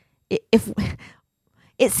 But if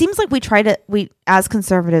it seems like we as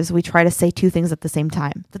conservatives, we try to say two things at the same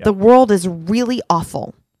time. That the world is really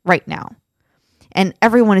awful right now. And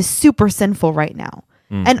everyone is super sinful right now.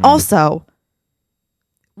 Mm-hmm. And also,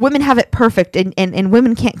 women have it perfect, and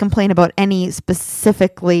women can't complain about any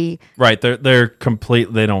specifically. Right. They're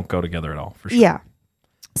complete. They don't go together at all, for sure. Yeah.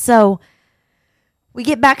 So we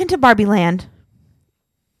get back into Barbie land.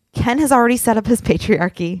 Ken has already set up his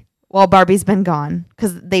patriarchy while Barbie's been gone,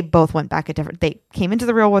 because they both went back they came into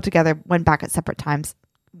the real world together, went back at separate times.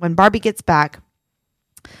 When Barbie gets back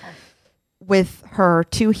with her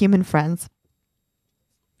two human friends,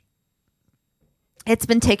 it's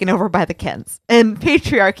been taken over by the Kens, and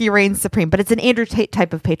patriarchy reigns supreme. But it's an Andrew Tate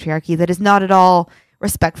type of patriarchy that is not at all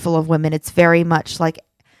respectful of women. It's very much like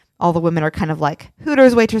all the women are kind of like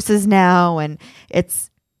Hooters waitresses now, and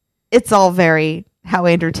it's all very how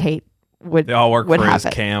Andrew Tate would. They all work for his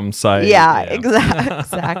cam site. Yeah.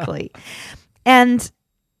 Exactly. And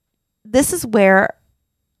this is where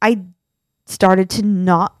I started to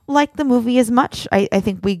not like the movie as much. I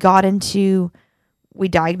think we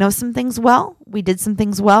diagnosed some things well. We did some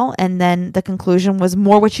things well. And then the conclusion was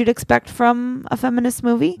more what you'd expect from a feminist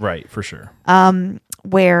movie. Right, for sure.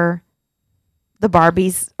 Where the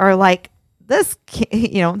Barbies are like,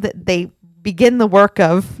 they begin the work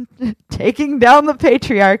of taking down the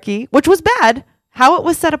patriarchy, which was bad. How it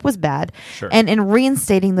was set up was bad. Sure. And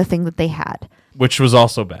reinstating the thing that they had. Which was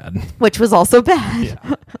also bad.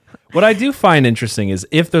 Yeah. What I do find interesting is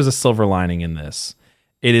if there's a silver lining in this,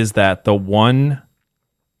 it is that the one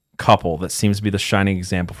couple that seems to be the shining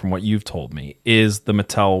example from what you've told me is the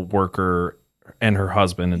Mattel worker and her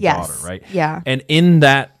husband and daughter, right? Yeah. And in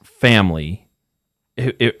that family,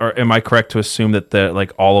 am I correct to assume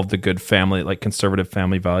that all of the good family, like conservative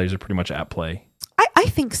family values are pretty much at play? I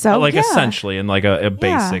think so. Essentially in like a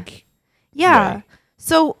basic way.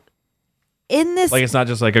 So in this, like it's not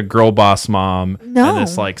just like a girl boss mom and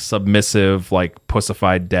this like submissive, like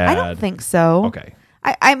pussified dad. I don't think so. Okay.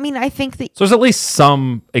 I mean, I think that so there's at least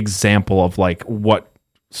some example of like what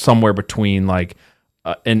somewhere between like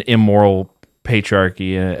an immoral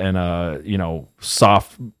patriarchy and a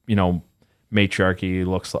soft, matriarchy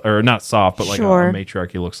looks like, or not soft, but like a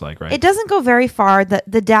matriarchy looks like, right? It doesn't go very far.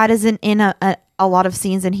 The dad isn't in a lot of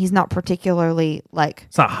scenes, and he's not particularly like.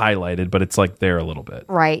 It's not highlighted, but it's like there a little bit.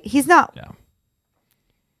 Right. He's not. Yeah.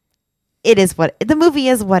 It is what the movie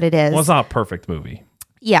is. What it is. Well, it's not a perfect movie.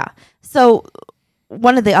 Yeah. So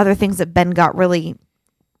one of the other things that Ben got really,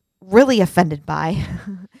 really offended by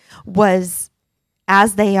was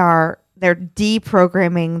as they're they're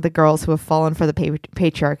deprogramming the girls who have fallen for the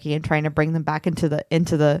patriarchy and trying to bring them back into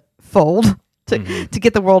the fold to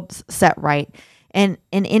get the world set right. And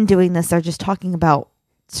in doing this, they're just talking about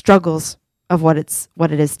struggles of what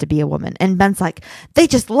it is to be a woman. And Ben's like, they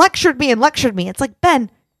just lectured me. It's like,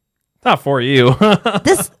 Ben, not for you.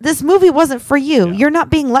 this movie wasn't for you. Yeah. You're not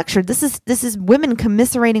being lectured. This is women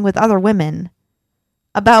commiserating with other women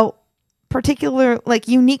about particular like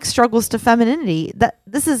unique struggles to femininity. That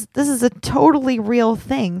this is a totally real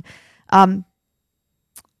thing. Ben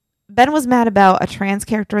was mad about a trans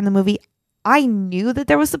character in the movie. I knew that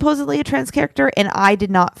there was supposedly a trans character, and I did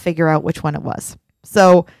not figure out which one it was.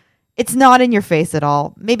 So it's not in your face at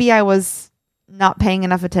all. Maybe I was not paying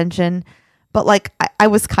enough attention, but like I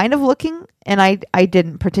was kind of looking, and I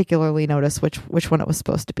didn't particularly notice which one it was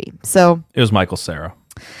supposed to be. So it was Michael Cera.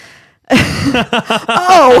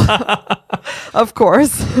 Oh, of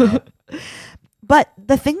course. But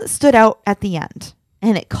the thing that stood out at the end,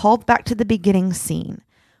 and it called back to the beginning scene,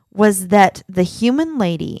 was that the human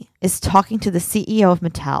lady is talking to the CEO of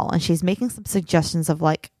Mattel, and she's making some suggestions of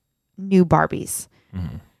like new Barbies.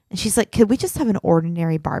 Mm-hmm. And she's like, could we just have an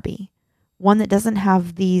ordinary Barbie? One that doesn't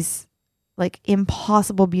have these like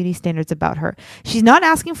impossible beauty standards about her. She's not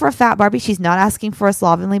asking for a fat Barbie. She's not asking for a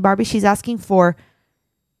slovenly Barbie. She's asking for,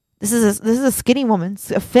 this is a skinny woman,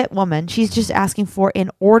 a fit woman. She's just asking for an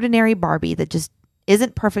ordinary Barbie that just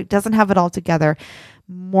isn't perfect, doesn't have it all together,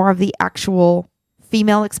 more of the actual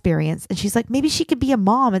female experience. And she's like, maybe she could be a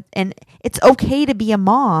mom, and it's okay to be a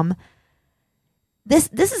mom. This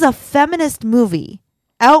is a feminist movie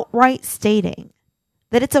outright stating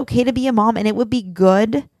that it's okay to be a mom, and it would be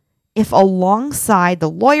good if alongside the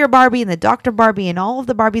lawyer Barbie and the doctor Barbie and all of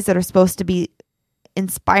the Barbies that are supposed to be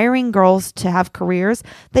inspiring girls to have careers,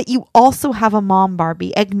 that you also have a mom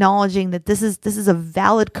Barbie acknowledging that this is a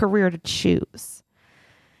valid career to choose.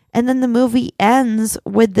 And then the movie ends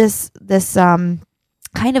with this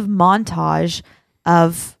kind of montage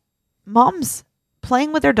of moms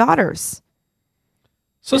playing with their daughters.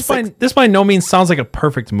 So this by no means sounds like a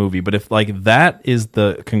perfect movie, but if like that is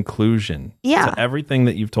the conclusion to everything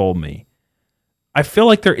that you've told me, I feel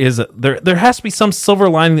like there has to be some silver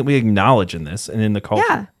lining that we acknowledge in this and in the culture.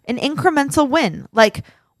 Yeah, an incremental win. Like,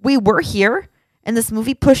 we were here, and this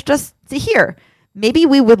movie pushed us to here. Maybe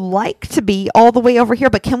we would like to be all the way over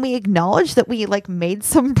here, but can we acknowledge that we like made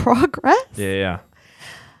some progress? Yeah.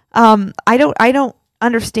 I don't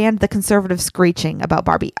understand the conservative screeching about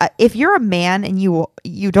Barbie. If you're a man and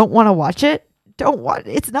you don't want to watch it, don't watch it.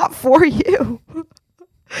 It's not for you.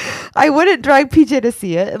 I wouldn't drag PJ to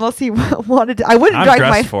see it unless he wanted to. I wouldn't I'm drag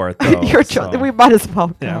dressed for it though. We might as well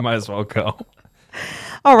go. Yeah, might as well go.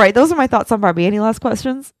 All right, those are my thoughts on Barbie. Any last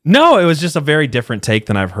questions? No, it was just a very different take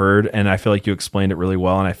than I've heard, and I feel like you explained it really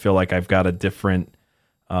well, and I feel like I've got a different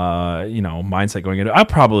mindset going into it. I'll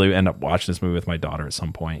probably end up watching this movie with my daughter at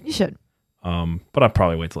some point. You should. But I'll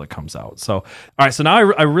probably wait till it comes out. So, all right. So now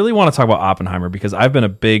I really want to talk about Oppenheimer because I've been a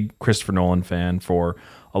big Christopher Nolan fan for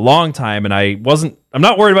a long time, and I'm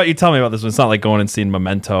not worried about you telling me about this one. It's not like going and seeing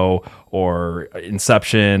Memento or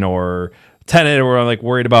Inception or Tenet, where I'm like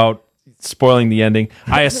worried about spoiling the ending.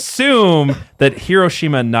 I assume that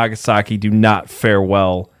Hiroshima and Nagasaki do not fare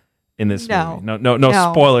well in this movie.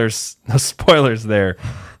 No spoilers. No spoilers there.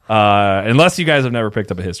 Unless you guys have never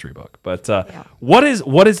picked up a history book. But what is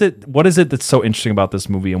it that's so interesting about this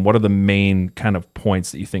movie, and what are the main kind of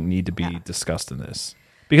points that you think need to be discussed in this?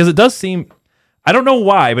 Because it does seem, I don't know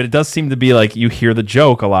why, but it does seem to be like you hear the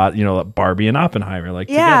joke a lot, Barbie and Oppenheimer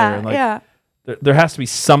together. And there has to be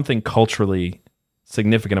something culturally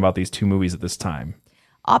significant about these two movies at this time.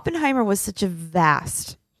 Oppenheimer was such a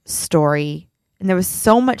vast story, and there was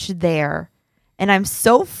so much there. And I'm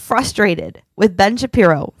so frustrated with Ben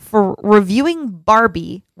Shapiro for reviewing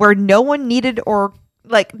Barbie where no one needed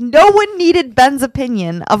Ben's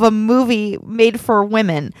opinion of a movie made for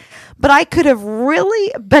women. But I could have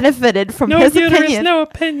really benefited from his opinion. No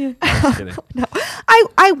opinion. No,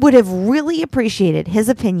 I would have really appreciated his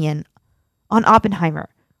opinion on Oppenheimer.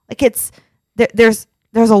 Like there's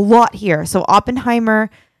a lot here. So Oppenheimer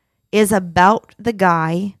is about the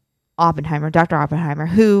guy Dr. Oppenheimer,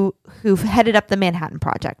 who headed up the Manhattan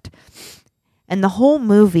Project. And the whole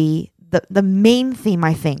movie, the main theme,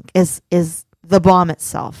 I think, is the bomb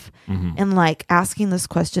itself. Mm-hmm. And like asking this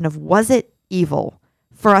question of, was it evil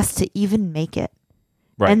for us to even make it?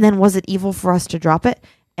 Right. And then was it evil for us to drop it?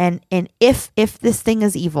 And if this thing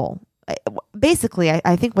is evil, basically,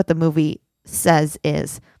 I think what the movie says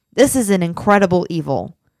is, this is an incredible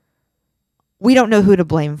evil. We don't know who to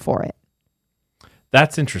blame for it.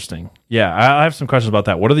 That's interesting. Yeah, I have some questions about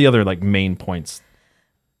that. What are the other main points?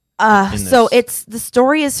 So the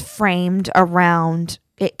story is framed around,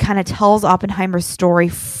 it kind of tells Oppenheimer's story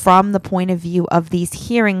from the point of view of these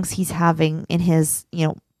hearings he's having in his,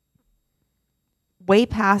 way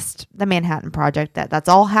past the Manhattan Project. That's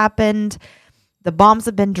all happened. The bombs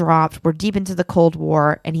have been dropped. We're deep into the Cold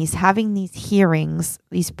War, and he's having these hearings,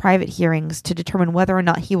 these private hearings, to determine whether or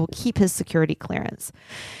not he will keep his security clearance.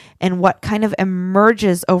 And what kind of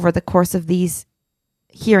emerges over the course of these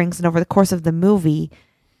hearings and over the course of the movie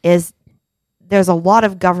is there's a lot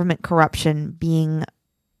of government corruption being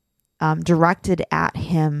directed at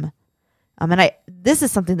him. This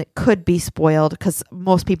is something that could be spoiled because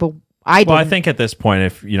most people, I think at this point,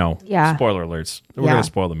 if, spoiler alerts, we're going to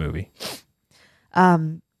spoil the movie.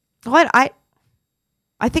 What I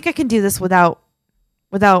think I can do this without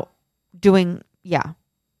doing,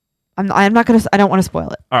 I'm not going to, I don't want to spoil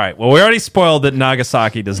it. All right. Well, we already spoiled that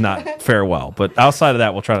Nagasaki does not fare well, but outside of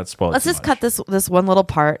that, we'll try not to spoil it. Let's just cut this one little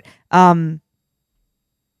part. There's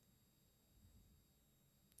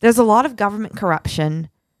a lot of government corruption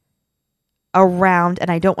around, and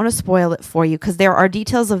I don't want to spoil it for you because there are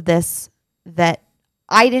details of this that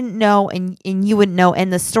I didn't know and you wouldn't know,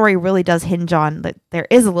 and the story really does hinge on that. There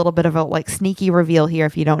is a little bit of a sneaky reveal here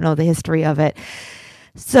if you don't know the history of it.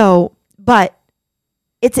 So, but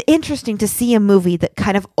it's interesting to see a movie that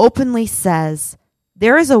kind of openly says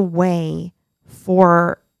there is a way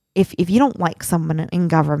for, if you don't like someone in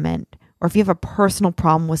government, or if you have a personal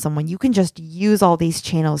problem with someone, you can just use all these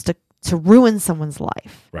channels to ruin someone's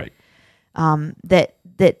life. Right. That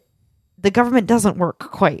the government doesn't work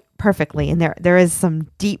quite perfectly, and there is some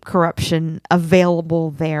deep corruption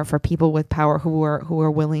available there for people with power who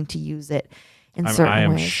are willing to use it in certain ways. I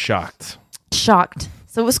am shocked.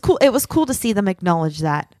 So it was cool. It was cool to see them acknowledge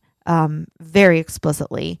that very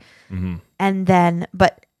explicitly. Mm-hmm. And then,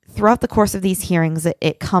 but throughout the course of these hearings,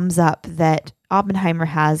 it comes up that Oppenheimer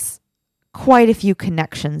has quite a few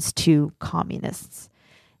connections to communists,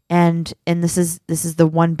 and this is the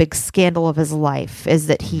one big scandal of his life, is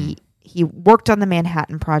that he worked on the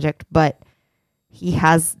Manhattan Project, but he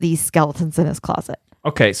has these skeletons in his closet.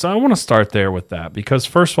 Okay, so I want to start there with that because,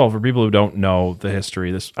 first of all, for people who don't know the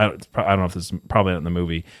history, I don't know if this is probably not in the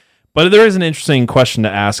movie, but there is an interesting question to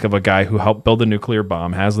ask of a guy who helped build a nuclear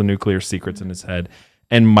bomb, has the nuclear secrets in his head,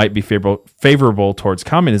 and might be favorable towards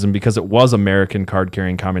communism because it was American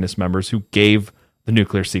card-carrying communist members who gave the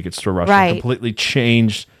nuclear secrets to Russia, right. Completely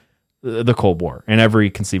changed the Cold War in every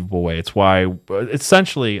conceivable way. It's why,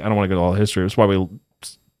 essentially, I don't want to go into all the history, it's why we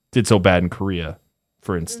did so bad in Korea,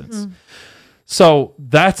 for instance. Mm-hmm. So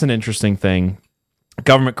that's an interesting thing.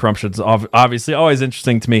 Government corruption is obviously always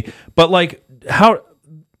interesting to me. But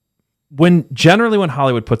when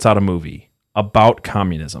Hollywood puts out a movie about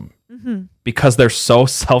communism, mm-hmm. because they're so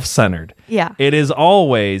self-centered, it is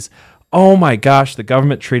always, oh my gosh, the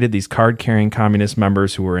government treated these card-carrying communist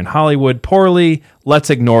members who were in Hollywood poorly. Let's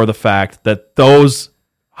ignore the fact that those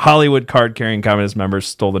Hollywood card-carrying communist members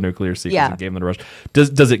stole the nuclear secrets and gave them to Russia.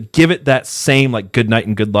 Does it give it that same good night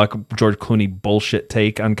and good luck George Clooney bullshit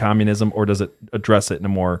take on communism, or does it address it in a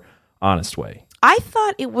more honest way? I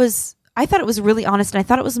thought it was really honest, and I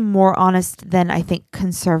thought it was more honest than I think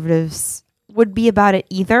conservatives would be about it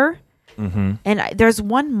either. Mm-hmm. And there's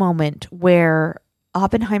one moment where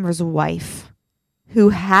Oppenheimer's wife, who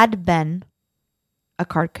had been a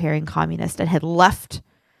card-carrying communist and had left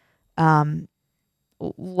that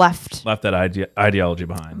ideology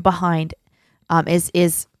behind,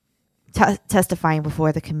 is testifying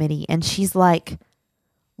before the committee, and she's like,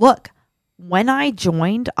 look, when I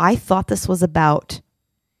joined, I thought this was about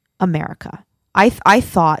America. I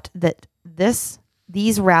thought that these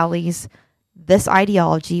rallies, this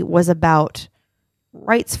ideology was about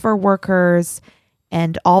rights for workers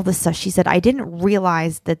and all this stuff. She said, I didn't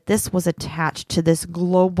realize that this was attached to this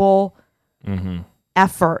global mm-hmm.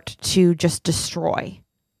 effort to just destroy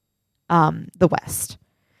the West.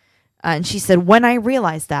 And she said, when I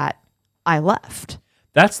realized that, I left.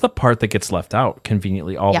 That's the part that gets left out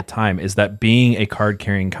conveniently all the time, is that being a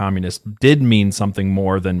card-carrying communist did mean something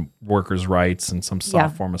more than workers' rights and some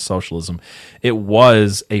soft form of socialism. It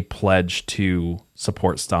was a pledge to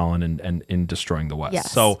support Stalin and in destroying the West.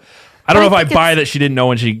 Yes. So I don't know if I buy that she didn't know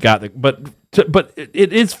when she got it, but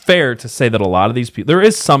it is fair to say that a lot of these people, there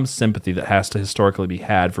is some sympathy that has to historically be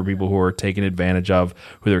had for people who are taken advantage of,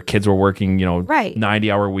 who their kids were working,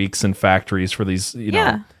 90-hour weeks in factories for these,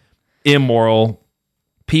 immoral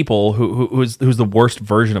people who's the worst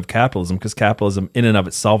version of capitalism, because capitalism in and of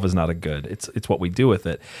itself is not a good. It's what we do with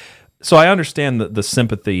it. So I understand the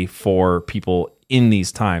sympathy for people in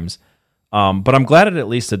these times. But I'm glad it at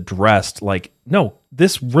least addressed, like, no,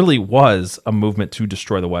 this really was a movement to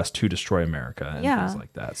destroy the West, to destroy America, and things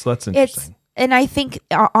like that. So that's interesting. And I think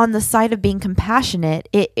on the side of being compassionate,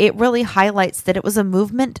 it really highlights that it was a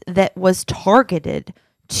movement that was targeted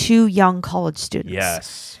to young college students.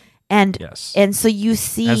 Yes. And so you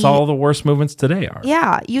see, as all the worst movements today are.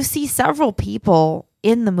 Yeah, you see several people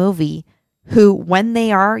in the movie who, when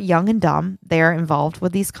they are young and dumb, they are involved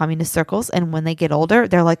with these communist circles, and when they get older,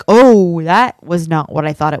 they're like, "Oh, that was not what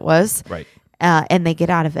I thought it was," right? And they get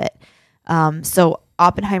out of it. So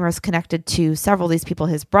Oppenheimer is connected to several of these people.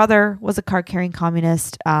 His brother was a card-carrying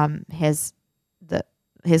communist. His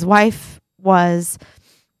wife was.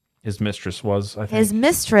 His mistress was, I think. His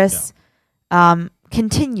mistress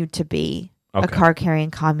continued to be a card-carrying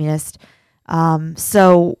communist.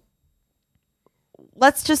 So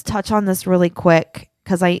let's just touch on this really quick,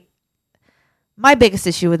 because my biggest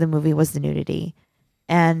issue with the movie was the nudity.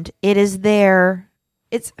 And it is there.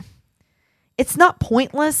 It's not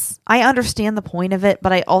pointless. I understand the point of it,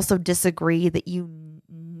 but I also disagree that you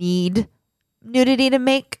need nudity to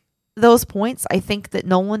make those points. I think that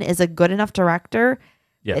Nolan is a good enough director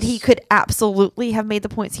that he could absolutely have made the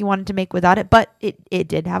points he wanted to make without it, but it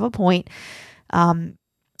did have a point. Dr.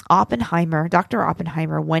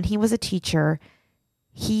 Oppenheimer, when he was a teacher,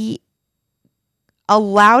 he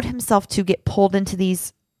allowed himself to get pulled into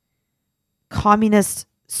these communist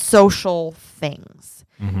social things.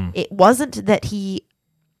 Mm-hmm. It wasn't that he,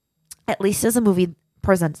 at least as a movie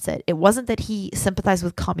presents it, it wasn't that he sympathized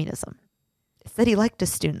with communism. It's that he liked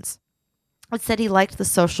his students. It's that he liked the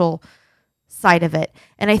social side of it.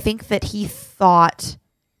 And I think that he thought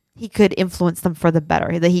he could influence them for the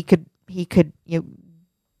better, that he could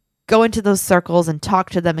go into those circles and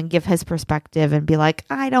talk to them and give his perspective and be like,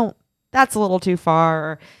 that's a little too far,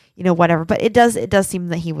 or, whatever. But it does seem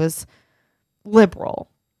that he was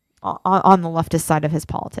liberal on the leftist side of his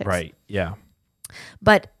politics. Right. Yeah.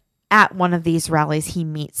 But at one of these rallies, he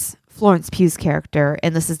meets Florence Pugh's character,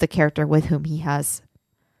 and this is the character with whom he has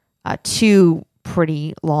two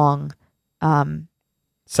pretty long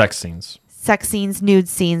sex scenes, nude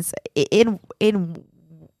scenes. In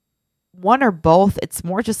one or both, it's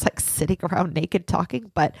more just like sitting around naked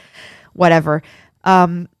talking, but whatever.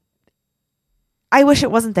 I wish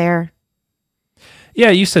it wasn't there. Yeah,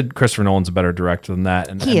 you said Christopher Nolan's a better director than that,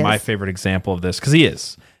 and my favorite example of this, because he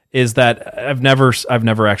is that I've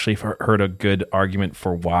never actually heard a good argument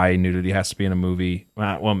for why nudity has to be in a movie.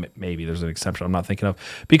 Well, maybe there's an exception I'm not thinking of,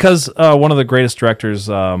 because one of the greatest directors,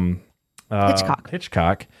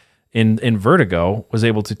 Hitchcock, in Vertigo, was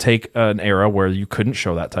able to take an era where you couldn't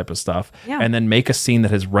show that type of stuff, and then make a scene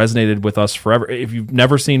that has resonated with us forever. If you've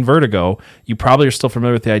never seen Vertigo, you probably are still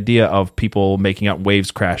familiar with the idea of people making out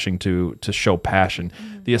waves crashing to show passion.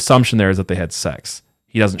 Mm-hmm. The assumption there is that they had sex.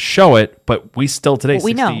 He doesn't show it, but we still today,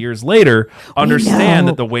 60 years later, understand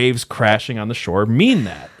that the waves crashing on the shore mean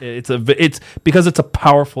that. It's because it's a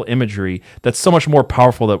powerful imagery that's so much more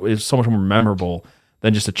powerful, that is so much more memorable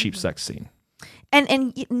than just a cheap sex scene.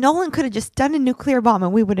 And Nolan could have just done a nuclear bomb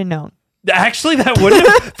and we would have known. Actually, that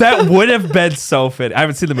would have been so fit. I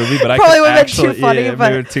haven't seen the movie, but probably would have been too funny.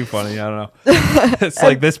 Maybe too funny. I don't know. It's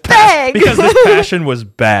like this because this passion was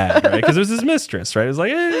bad, right? Because it was his mistress, right? It was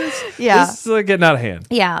like, this is getting out of hand.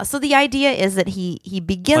 Yeah. So the idea is that he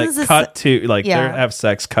begins they have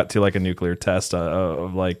sex, cut to like a nuclear test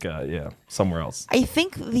of somewhere else. I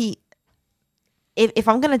think if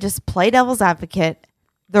I'm gonna just play devil's advocate,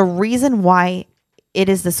 the reason why it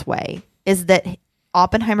is this way is that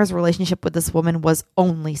Oppenheimer's relationship with this woman was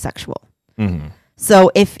only sexual. Mm-hmm. So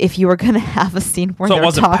if you were going to have a scene where it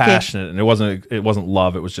wasn't passionate, and it wasn't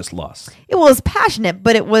love, it was just lust. It was passionate,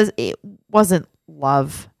 but it wasn't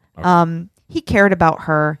love. Okay. He cared about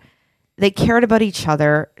her. They cared about each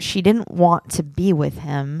other. She didn't want to be with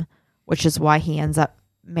him, which is why he ends up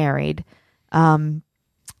married.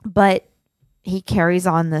 But he carries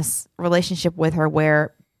on this relationship with her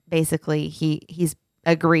where basically he's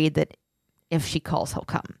agreed that if she calls, he'll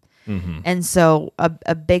come. Mm-hmm. And so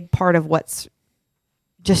a big part of what's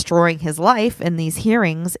destroying his life in these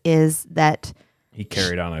hearings is that he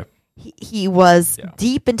carried on he was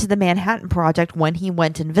deep into the Manhattan Project when he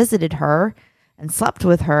went and visited her and slept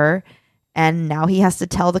with her, and now he has to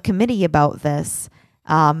tell the committee about this,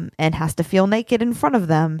 and has to feel naked in front of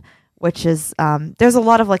them, which is there's a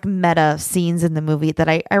lot of like meta scenes in the movie that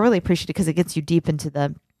I really appreciate, because it gets you deep into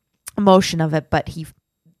the emotion of it, but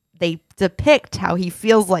they depict how he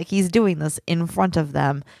feels like he's doing this in front of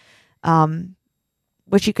them,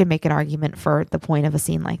 which you could make an argument for the point of a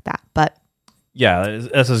scene like that. But Yeah,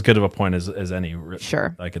 that's as good of a point as any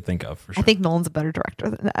Sure. I could think of. For sure. I think Nolan's a better director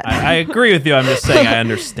than that. I agree with you. I'm just saying I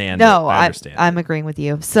understand. No, I understand. I'm agreeing with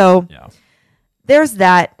you. So there's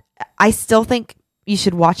that. I still think you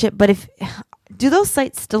should watch it, but do those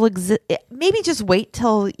sites still exist? Maybe just wait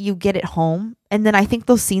till you get it home, and then I think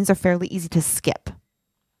those scenes are fairly easy to skip,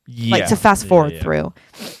 like to fast forward through.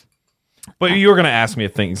 But you were going to ask me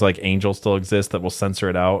if things like Angel still exist that will censor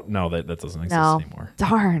it out. No, that doesn't exist anymore.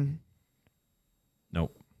 Darn.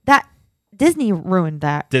 Nope. That Disney ruined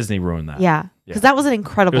that. Disney ruined that. Yeah. Because that was an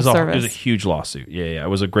incredible service. It was a huge lawsuit. Yeah. It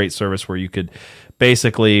was a great service where you could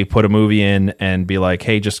basically put a movie in and be like,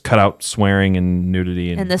 hey, just cut out swearing and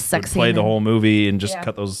nudity and this sex play scene the whole movie and just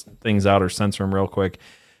cut those things out or censor them real quick.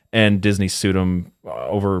 And Disney sued them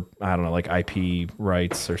over, I don't know, like IP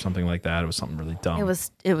rights or something like that. It was something really dumb.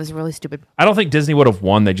 It was really stupid. I don't think Disney would have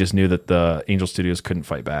won. They just knew that the Angel Studios couldn't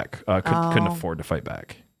fight back. Couldn't afford to fight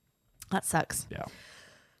back. That sucks. Yeah.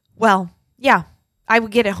 Well, yeah, I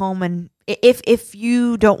would get it home, and if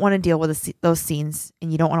you don't want to deal with those scenes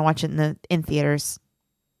and you don't want to watch it in theaters,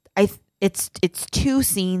 it's 2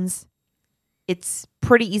 scenes. It's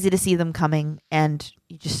pretty easy to see them coming, and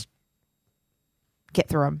you just get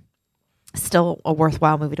through them. Still a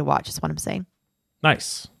worthwhile movie to watch, is what I'm saying.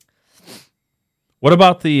 Nice. What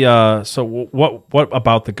about the what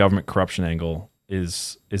about the government corruption angle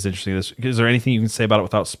is interesting? Is there anything you can say about it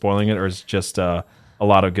without spoiling it, or is it just a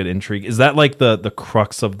lot of good intrigue? Is that like the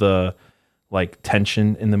crux of the like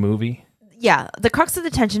tension in the movie? Yeah, the crux of the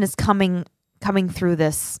tension is coming through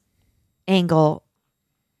this angle.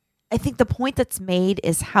 I think the point that's made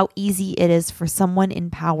is how easy it is for someone in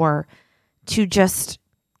power to just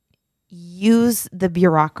use the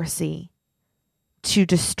bureaucracy to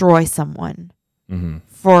destroy someone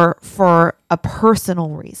for a personal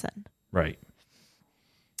reason. Right.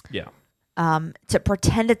 Yeah. To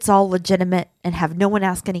pretend it's all legitimate and have no one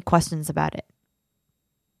ask any questions about it.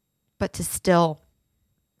 But to still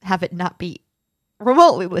have it not be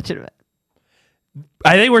remotely legitimate.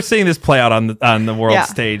 I think we're seeing this play out on the world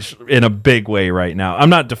stage in a big way right now. I'm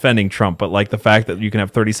not defending Trump, but like the fact that you can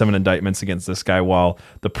have 37 indictments against this guy while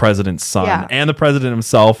the president's son and the president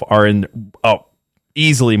himself are in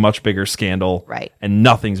easily much bigger scandal, right? And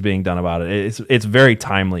nothing's being done about it. It's very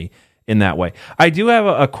timely in that way. I do have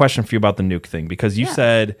a question for you about the nuke thing, because you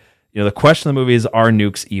said, the question of the movie is, are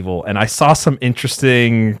nukes evil? And I saw some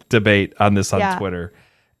interesting debate on this on Twitter.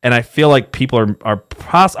 And I feel like people are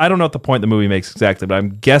I don't know what the point the movie makes exactly, but I'm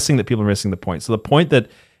guessing that people are missing the point. So the point that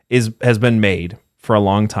has been made for a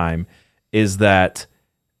long time is that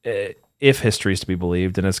if history is to be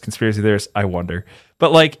believed, and as conspiracy theorists, I wonder,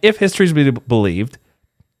 but like if history is to be believed,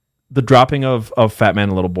 the dropping of Fat Man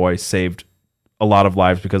and Little Boy saved a lot of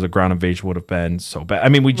lives because a ground invasion would have been so bad. I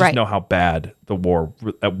mean, we just know how bad the war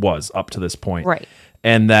was up to this point. Right.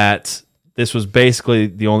 And that this was basically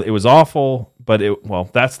it was awful, but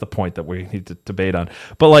that's the point that we need to debate on.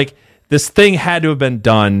 But like this thing had to have been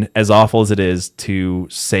done, as awful as it is, to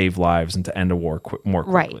save lives and to end a war more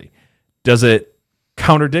quickly. Right. Does it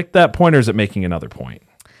contradict that point, or is it making another point?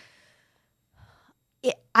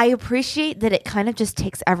 I appreciate that it kind of just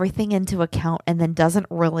takes everything into account and then doesn't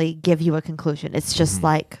really give you a conclusion. It's just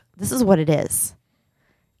like, this is what it is.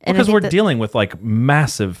 And because we're dealing with like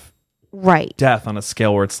massive death on a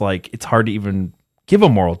scale where it's like, it's hard to even give a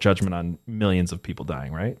moral judgment on millions of people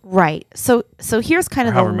dying, right? Right. So here's kind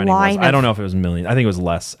of the line. I don't know if it was million. I think it was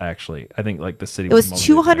less, actually. I think like the city was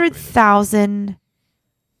 200,000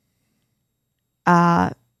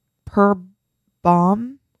 per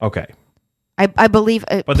bomb. Okay. I believe,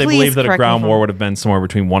 but they believe that a ground war would have been somewhere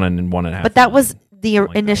between 1 and 1.5. But that was the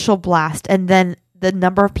initial blast, and then the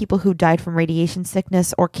number of people who died from radiation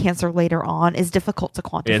sickness or cancer later on is difficult to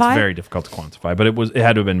quantify. It's very difficult to quantify, but it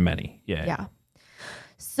had to have been many. Yeah.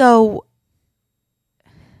 So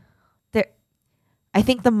I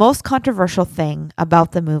think the most controversial thing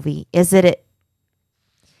about the movie is that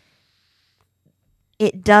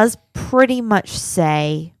it does pretty much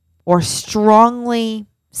say, or strongly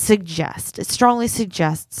suggests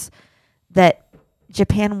that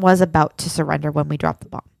Japan was about to surrender when we dropped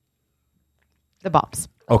the bombs.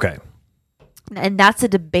 Okay. And that's a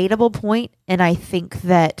debatable point, and I think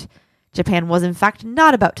that Japan was in fact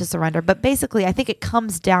not about to surrender, but basically I think it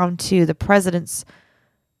comes down to the president's,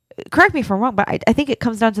 correct me if I'm wrong, but I think it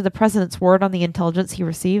comes down to the president's word on the intelligence he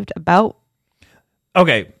received about.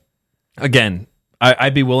 Okay. Again,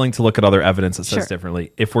 I'd be willing to look at other evidence that says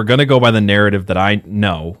differently. If we're going to go by the narrative that I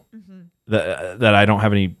know, that I don't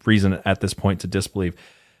have any reason at this point to disbelieve,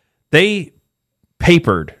 they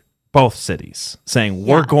papered both cities saying,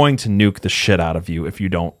 we're going to nuke the shit out of you if you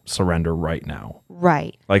don't surrender right now.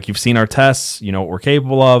 Right. Like, you've seen our tests, you know what we're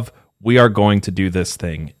capable of. We are going to do this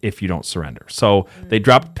thing if you don't surrender. So they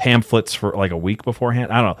dropped pamphlets for like a week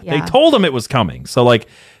beforehand. I don't know. Yeah. They told them it was coming. So like,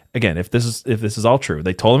 again, if this is all true,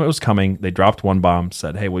 they told them it was coming. They dropped one bomb,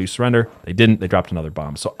 said, "Hey, will you surrender?" They didn't. They dropped another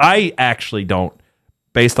bomb. So I actually don't,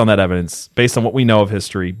 based on that evidence, based on what we know of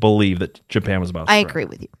history, believe that Japan was about to surrender.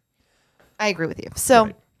 I agree with you. So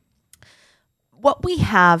Right. what we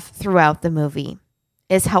have throughout the movie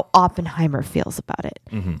is how Oppenheimer feels about it.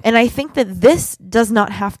 Mm-hmm. And I think that this does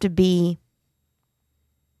not have to be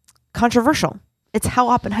controversial. It's how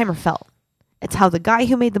Oppenheimer felt. It's how the guy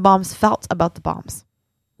who made the bombs felt about the bombs.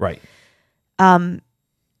 Right.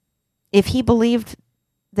 If he believed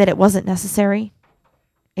that it wasn't necessary,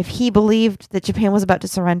 if he believed that Japan was about to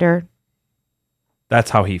surrender, That's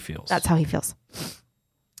how he feels. that's how he feels.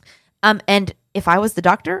 And if I was the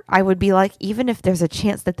doctor, I would be like, even if there's a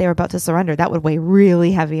chance that they're about to surrender, that would weigh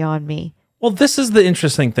really heavy on me. Well, this is the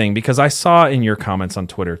interesting thing, because I saw in your comments on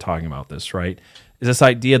Twitter talking about this, right? Is this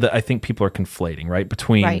idea that I think people are conflating, right?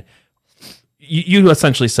 Between, Right. you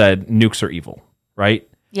essentially said nukes are evil, right?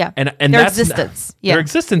 Yeah. And their that's existence. Yeah. Their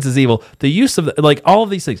existence is evil. The use of like all of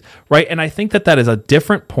these things, right? And I think that is a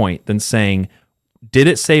different point than saying, did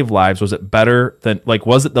it save lives? Was it better than, like,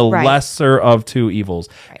 was it the Right. lesser of two evils?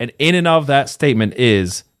 Right. And in and of that statement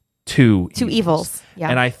is two evils. Yeah.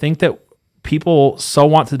 And I think that people so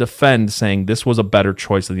want to defend saying this was a better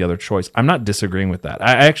choice than the other choice. I'm not disagreeing with that.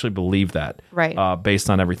 I actually believe that, Right. Based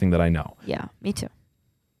on everything that I know. Yeah, me too.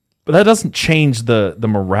 But that doesn't change the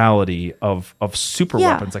morality of super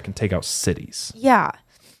Yeah. weapons that can take out cities. Yeah.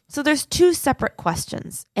 So there's two separate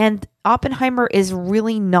questions. And Oppenheimer is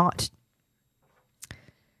really not.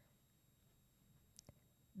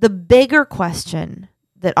 The bigger question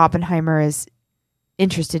that Oppenheimer is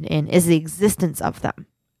interested in is the existence of them.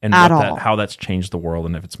 And At what all. how that's changed the world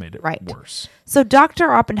and if it's made it Right. worse. So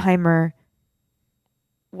Dr. Oppenheimer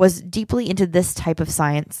was deeply into this type of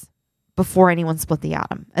science before anyone split the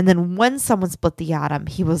atom. And then when someone split the atom,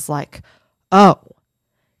 he was like, oh.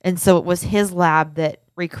 And so it was his lab that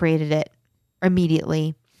recreated it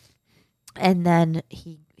immediately. And then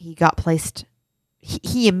he got placed,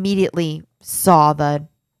 he immediately saw the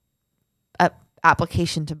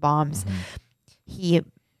application to bombs. Mm-hmm. He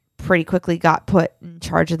pretty quickly got put in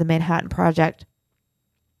charge of the Manhattan Project.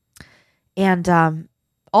 And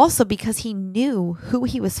also because he knew who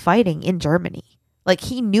he was fighting in Germany. Like,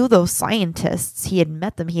 he knew those scientists. He had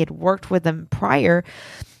met them. He had worked with them prior.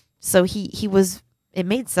 So he was, it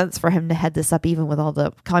made sense for him to head this up, even with all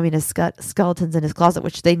the communist skeletons in his closet,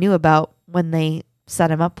 which they knew about when they set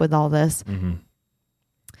him up with all this. Mm-hmm.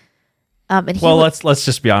 And he Well, let's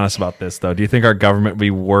just be honest about this, though. Do you think our government would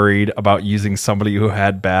be worried about using somebody who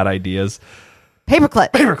had bad ideas?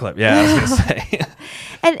 Paperclip. Paperclip, yeah, I was going to say.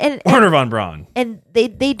 and Werner von Braun. And they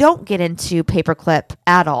don't get into paperclip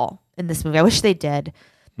at all in this movie. I wish they did.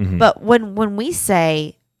 Mm-hmm. But when we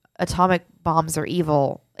say atomic bombs are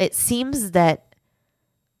evil, it seems that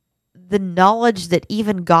the knowledge that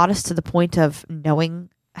even got us to the point of knowing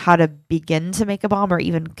how to begin to make a bomb or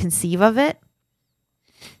even conceive of it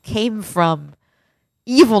came from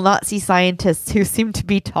evil Nazi scientists who seem to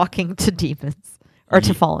be talking to demons or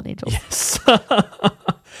to fallen angels. Yes.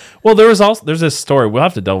 Well, there's this story. We'll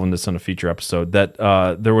have to delve into this in a future episode. That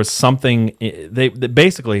there was something they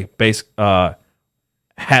basically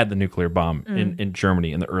had the nuclear bomb in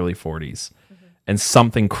Germany in the early 40s, and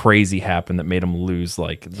something crazy happened that made them lose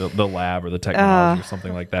like the lab or the technology or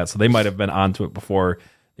something like that. So they might have been onto it before.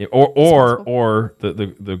 Or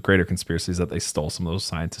the greater conspiracy is that they stole some of those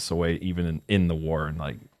scientists away even in the war and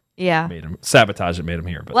like made them sabotage it, made them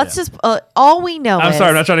here. But Let's just all we know. I'm sorry,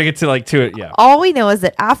 I'm not trying to get to it. Yeah, all we know is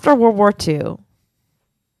that after World War II,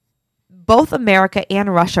 both America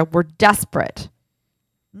and Russia were desperate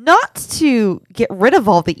not to get rid of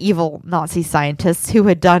all the evil Nazi scientists who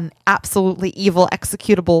had done absolutely evil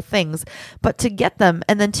executable things, but to get them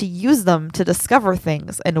and then to use them to discover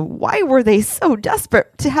things. And why were they so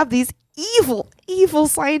desperate to have these evil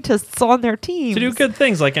scientists on their team? to do good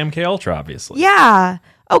things like MK Ultra, obviously. Yeah.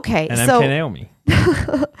 Okay. And so MK Naomi.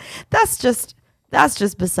 that's just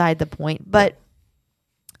beside the point. But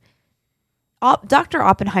Dr.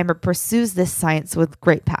 Oppenheimer pursues this science with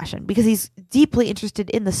great passion because he's deeply interested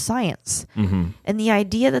in the science. Mm-hmm. And the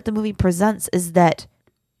idea that the movie presents is that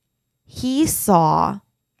he saw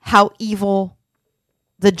how evil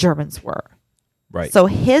the Germans were. Right. So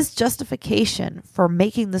his justification for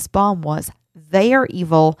making this bomb was, they are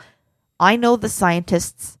evil. I know the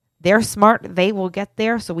scientists. They're smart. They will get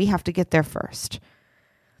there. So we have to get there first.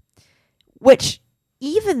 Which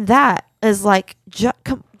even that is like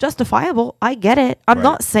justifiable. I get it. I'm Right.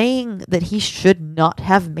 not saying that he should not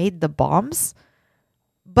have made the bombs,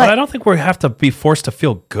 But I don't think we have to be forced to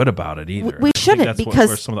feel good about it either. we I think shouldn't, that's because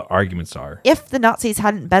where some of the arguments are. if the Nazis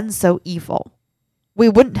hadn't been so evil, we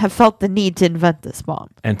wouldn't have felt the need to invent this bomb.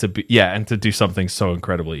 And to do something so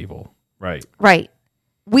incredibly evil. Right. Right.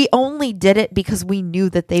 We only did it because we knew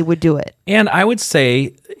that they would do it. And I would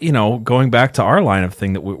say, going back to our line of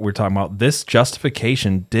thing that we're talking about, this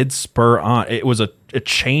justification did spur on. It was a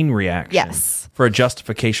chain reaction. Yes. For a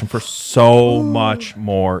justification for so much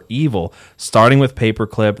more evil, starting with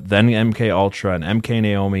Paperclip, then MK Ultra and MK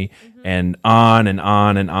Naomi, and on and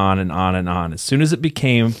on and on and on and on. As soon as it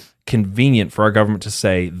became convenient for our government to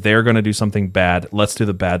say they're going to do something bad, let's do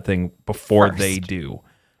the bad thing before First. they do.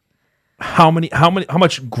 How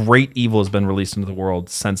much great evil has been released into the world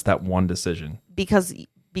since that one decision? Because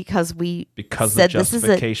we Because said the this is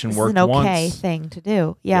justification an worked okay once. thing to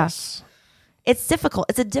do. Yeah. Yes. It's difficult.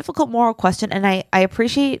 It's a difficult moral question, and I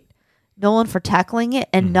appreciate Nolan for tackling it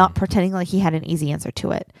and not pretending like he had an easy answer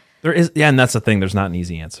to it. There is, and that's the thing. There's not an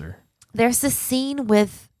easy answer. There's this scene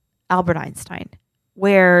with Albert Einstein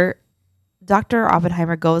where Dr.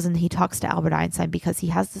 Oppenheimer goes and he talks to Albert Einstein because he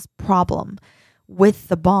has this problem with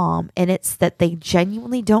the bomb, and it's that they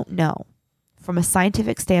genuinely don't know, from a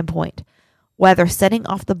scientific standpoint, whether setting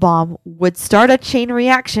off the bomb would start a chain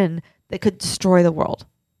reaction that could destroy the world.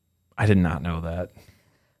 I did not know that.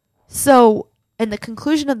 So, in the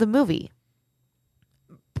conclusion of the movie,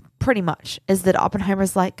 pretty much, is that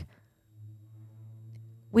Oppenheimer's like,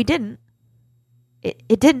 we didn't.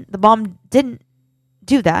 It didn't. The bomb didn't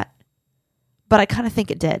do that. But I kind of think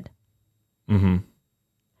it did. Mm-hmm.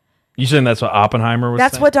 You saying that's what Oppenheimer was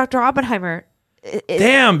That's saying? what Dr. Oppenheimer...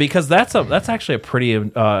 Damn, because that's actually a pretty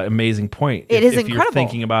amazing point. It if is you're incredible.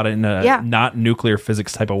 thinking about it in a not nuclear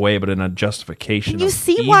physics type of way, but in a justification. Can you of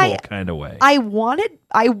see evil why kind of way? I want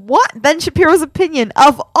Ben Shapiro's opinion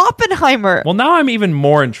of Oppenheimer. Well, now I'm even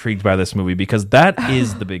more intrigued by this movie because that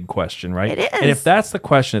is the big question, right? It is. And if that's the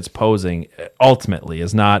question it's posing, ultimately,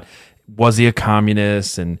 is not was he a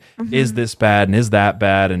communist and is this bad and is that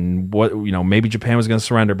bad and what maybe Japan was going to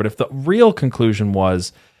surrender. But if the real conclusion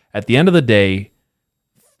was at the end of the day,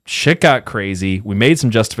 shit got crazy. We made some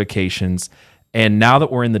justifications, and now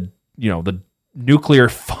that we're in the the nuclear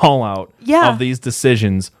fallout of these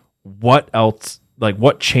decisions, what else? Like,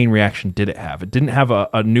 what chain reaction did it have? It didn't have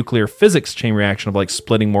a nuclear physics chain reaction of like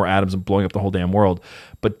splitting more atoms and blowing up the whole damn world.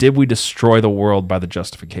 But did we destroy the world by the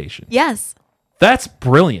justification? Yes. That's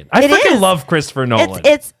brilliant. I It freaking is. love Christopher Nolan.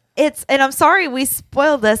 It's and I'm sorry we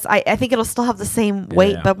spoiled this. I think it'll still have the same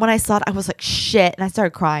weight, Yeah. but when I saw it, I was like, shit, and I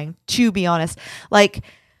started crying, to be honest. Like,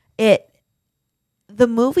 the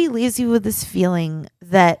movie leaves you with this feeling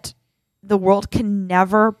that the world can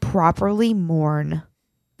never properly mourn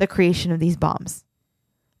the creation of these bombs.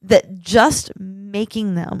 That just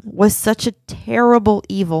making them was such a terrible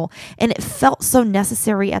evil, and it felt so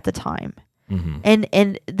necessary at the time. Mm-hmm.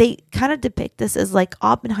 And they kind of depict this as like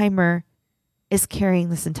Oppenheimer is carrying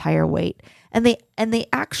this entire weight, and they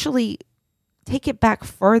actually take it back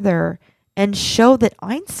further and show that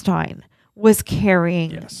Einstein was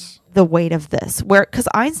carrying the weight of this, because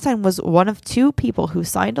Einstein was one of two people who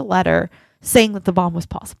signed a letter saying that the bomb was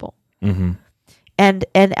possible. Mm-hmm. And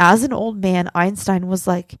as an old man, Einstein was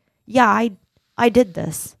like, yeah, I did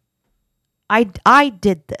this. I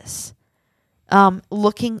did this.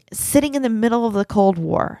 Sitting in the middle of the Cold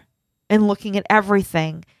War and looking at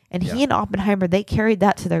everything. And he and Oppenheimer, they carried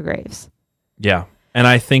that to their graves. Yeah. And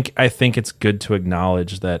I think it's good to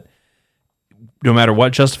acknowledge that no matter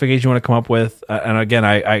what justification you want to come up with, and again,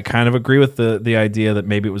 I kind of agree with the idea that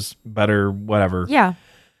maybe it was better, whatever. Yeah.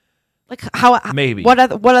 Like how maybe what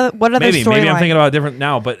other maybe storyline? I'm thinking about it different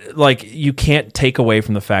now, but like you can't take away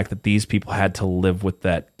from the fact that these people had to live with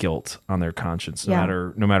that guilt on their conscience,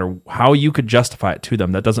 no matter how you could justify it to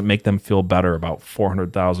them. That doesn't make them feel better about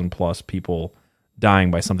 400,000 plus people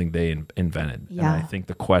dying by something they invented. Yeah. And I think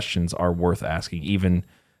the questions are worth asking, even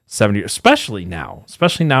 70, especially now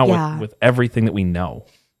with everything that we know.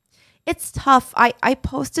 It's tough. I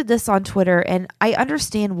posted this on Twitter, and I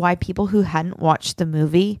understand why people who hadn't watched the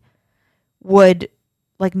movie would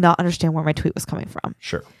like not understand where my tweet was coming from.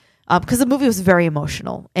 Sure. Because the movie was very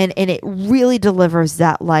emotional, and it really delivers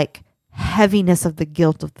that like heaviness of the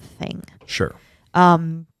guilt of the thing. Sure.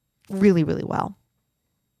 Really, really well.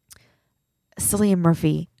 Cillian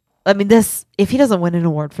Murphy. I mean, if he doesn't win an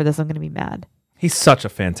award for this, I'm going to be mad. He's such a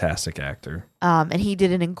fantastic actor. And he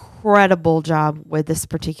did an incredible job with this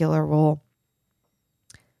particular role.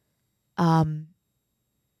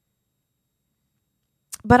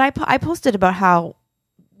 But I posted about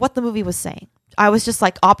what the movie was saying. I was just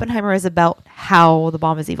like, Oppenheimer is about how the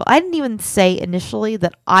bomb is evil. I didn't even say initially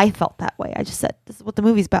that I felt that way. I just said, this is what the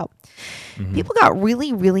movie's about. Mm-hmm. People got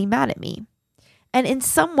really, really mad at me. And in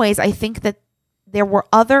some ways, I think that there were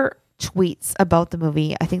other tweets about the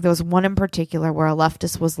movie. I think there was one in particular where a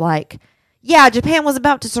leftist was like, yeah, Japan was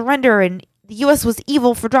about to surrender and the U.S. was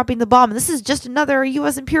evil for dropping the bomb. And this is just another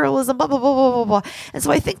U.S. imperialism, blah, blah, blah, blah, blah, blah. And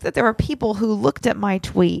so I think that there were people who looked at my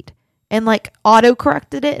tweet and like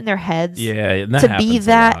auto-corrected it in their heads to be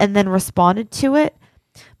that and then responded to it.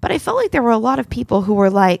 But I felt like there were a lot of people who were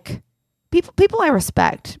like, people I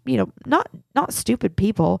respect, you know, not stupid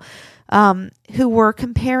people, who were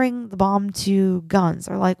comparing the bomb to guns,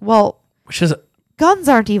 or like, well, which is guns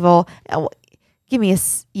aren't evil. Give me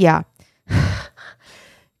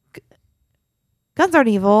guns aren't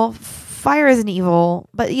evil. Fire isn't evil,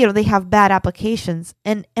 but you know they have bad applications.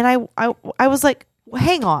 And I was like, well,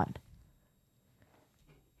 hang on.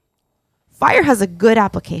 Fire has a good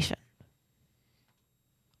application.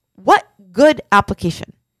 What good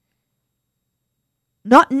application?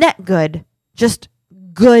 Not net good, just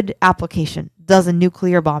good application does a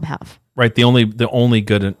nuclear bomb have? Right. The only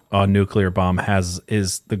good nuclear bomb has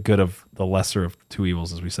is the good of the lesser of two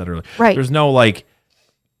evils, as we said earlier. Right. There's no like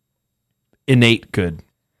innate good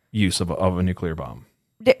use of a nuclear bomb.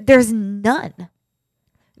 There's none.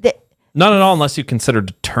 None at all, unless you consider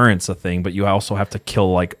deterrence a thing, but you also have to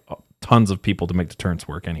kill like tons of people to make deterrence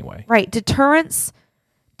work anyway. Right. Deterrence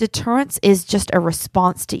is just a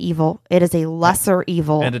response to evil. It is a lesser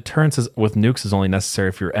evil. And deterrence with nukes is only necessary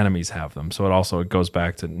if your enemies have them. So it goes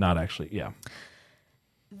back to not actually, yeah.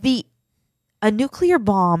 A nuclear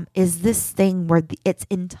bomb is this thing where its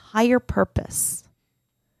entire purpose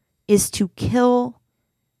is to kill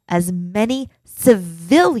as many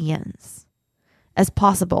civilians as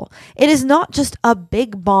possible. It is not just a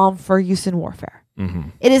big bomb for use in warfare. Mm-hmm.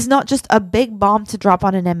 It is not just a big bomb to drop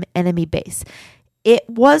on an enemy base. It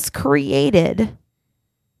was created,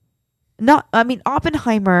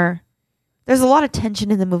 Oppenheimer, there's a lot of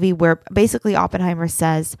tension in the movie where basically Oppenheimer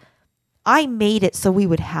says, I made it so we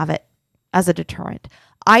would have it as a deterrent.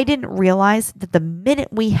 I didn't realize that the minute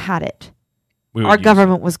we had it, our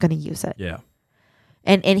government was going to use it. Yeah.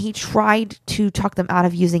 And he tried to talk them out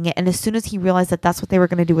of using it. And as soon as he realized that that's what they were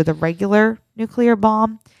going to do with a regular nuclear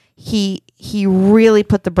bomb, he really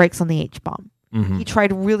put the brakes on the H-bomb. Mm-hmm. He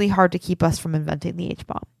tried really hard to keep us from inventing the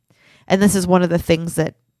H-bomb. And this is one of the things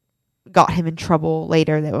that got him in trouble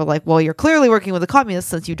later. They were like, well, you're clearly working with the communists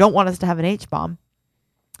since you don't want us to have an H-bomb.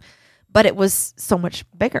 But it was so much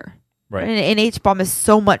bigger. Right. And an H-bomb is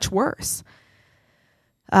so much worse.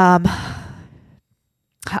 A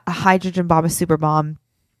hydrogen bomb, a super bomb,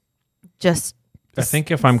 just... I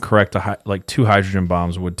think if I'm correct, like 2 hydrogen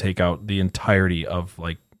bombs would take out the entirety of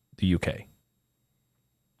like the UK.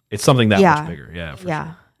 It's something that much bigger. Yeah.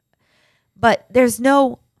 Sure. But there's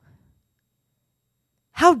no,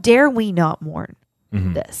 how dare we not mourn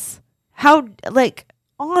this? How, like,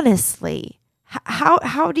 honestly,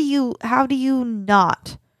 how do you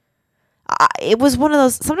not? It was one of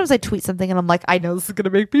those, sometimes I tweet something and I'm like, I know this is going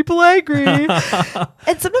to make people angry. And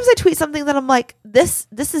sometimes I tweet something that I'm like, this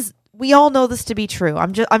is, we all know this to be true.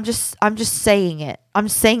 I'm just saying it. I'm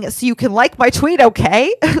saying it so you can like my tweet,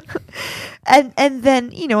 okay? and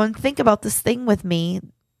then, you know, and think about this thing with me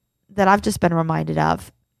that I've just been reminded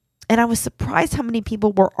of. And I was surprised how many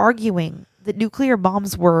people were arguing that nuclear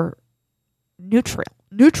bombs were neutral.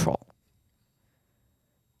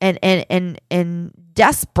 And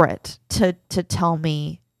desperate to tell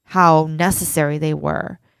me how necessary they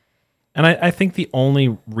were. And I think the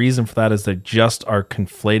only reason for that is they just are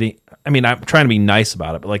conflating. I mean, I'm trying to be nice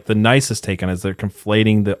about it, but like the nicest take on it is they're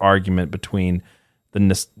conflating the argument between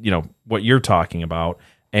what you're talking about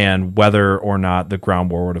and whether or not the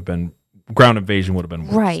ground invasion would have been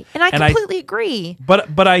worse. Right. And I completely agree. But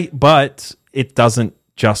it doesn't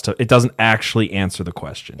actually answer the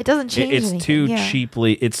question. It doesn't change anything.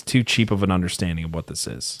 It's too cheap of an understanding of what this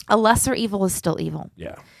is. A lesser evil is still evil.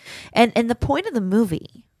 Yeah. And the point of the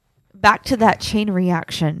movie, back to that chain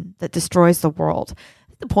reaction that destroys the world,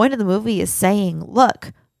 the point of the movie is saying,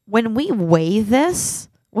 look, when we weigh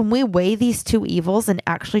these two evils and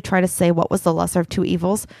actually try to say what was the lesser of two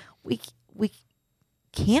evils, we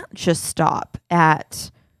can't just stop at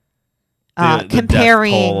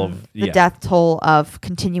comparing the death toll of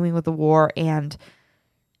continuing with the war and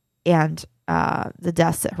the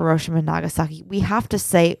deaths at Hiroshima and Nagasaki. We have to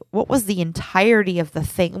say what was the entirety of the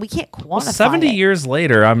thing. We can't quantify 70 years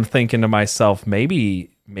later, I'm thinking to myself,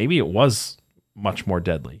 maybe it was much more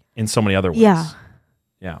deadly in so many other ways.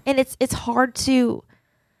 Yeah. And it's hard to,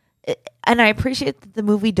 and I appreciate that the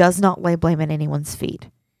movie does not lay blame at anyone's feet.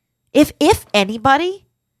 If anybody,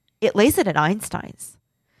 it lays it at Einstein's.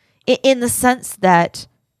 In the sense that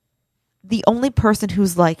the only person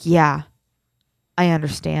who's like, yeah, I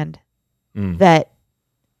understand that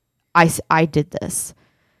I did this,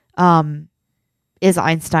 is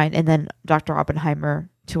Einstein. And then Dr. Oppenheimer,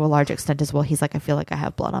 to a large extent as well. He's like, I feel like I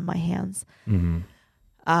have blood on my hands.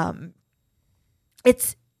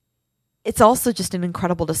 It's also just an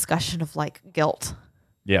incredible discussion of like guilt.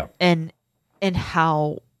 Yeah. And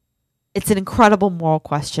how it's an incredible moral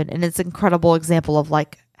question. And it's an incredible example of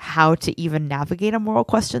like how to even navigate a moral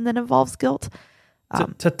question that involves guilt.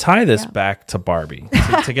 To tie this back to Barbie,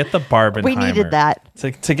 to get the Barbenheimer. We needed that.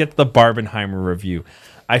 To get the Barbenheimer review.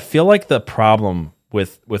 I feel like the problem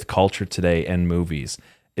with culture today and movies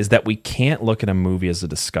is that we can't look at a movie as a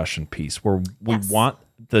discussion piece where we want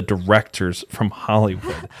the directors from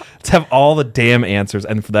Hollywood to have all the damn answers.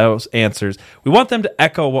 And for those answers, we want them to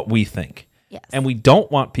echo what we think. Yes. And we don't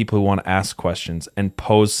want people who want to ask questions and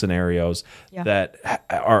pose scenarios that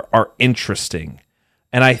are interesting.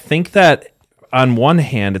 And I think that on one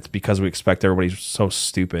hand, it's because we expect everybody's so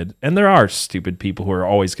stupid. And there are stupid people who are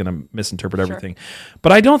always going to misinterpret everything.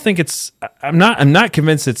 But I don't think I'm not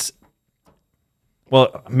convinced it's,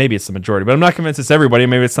 well, maybe it's the majority, but I'm not convinced it's everybody.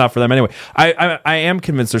 Maybe it's not for them anyway. I am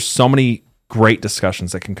convinced there's so many great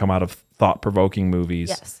discussions that can come out of thought-provoking movies.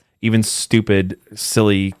 Yes. Even stupid,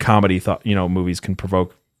 silly comedy movies can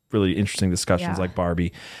provoke really interesting discussions like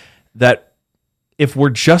Barbie. That if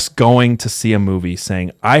we're just going to see a movie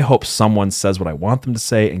saying, I hope someone says what I want them to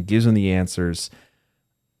say and gives them the answers,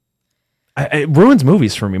 it ruins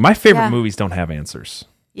movies for me. My favorite movies don't have answers.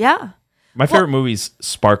 Yeah. My favorite movies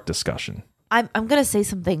spark discussion. I'm going to say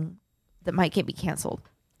something that might get me canceled.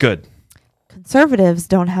 Good. Conservatives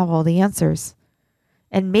don't have all the answers.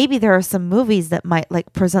 And maybe there are some movies that might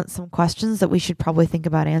like present some questions that we should probably think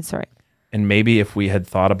about answering. And maybe if we had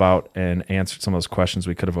thought about and answered some of those questions,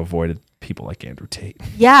 we could have avoided people like Andrew Tate.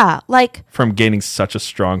 Yeah, like from gaining such a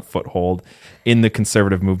strong foothold in the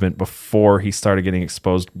conservative movement before he started getting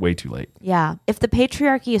exposed way too late. Yeah, if the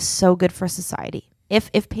patriarchy is so good for society,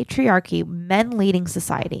 if patriarchy, men leading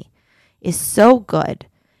society, is so good,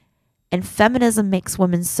 and feminism makes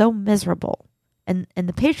women so miserable, and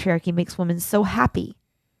the patriarchy makes women so happy,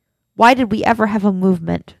 why did we ever have a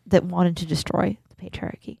movement that wanted to destroy the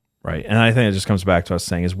patriarchy? Right. And I think it just comes back to us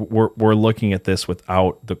saying is we're looking at this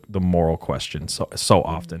without the moral question so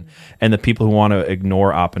often. And the people who want to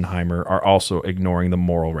ignore Oppenheimer are also ignoring the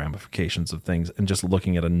moral ramifications of things and just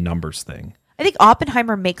looking at a numbers thing. I think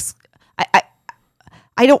Oppenheimer makes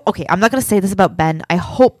I'm not going to say this about Ben. I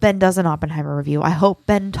hope Ben does an Oppenheimer review. I hope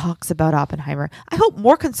Ben talks about Oppenheimer. I hope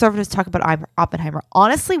more conservatives talk about Oppenheimer.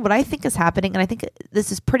 Honestly, what I think is happening, and I think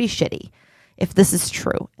this is pretty shitty if this is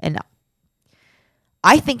true, and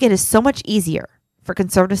I think it is so much easier for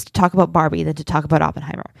conservatives to talk about Barbie than to talk about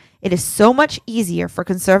Oppenheimer. It is so much easier for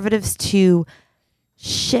conservatives to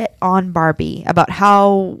shit on Barbie about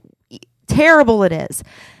how terrible it is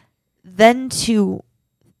than to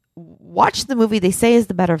watch the movie they say is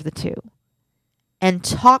the better of the two and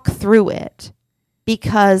talk through it.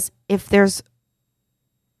 Because if there's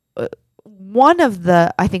one of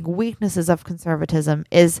the, I think, weaknesses of conservatism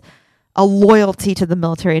is a loyalty to the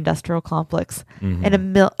military-industrial complex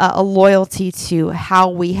and a loyalty to how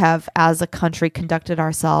we have, as a country, conducted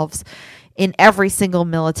ourselves in every single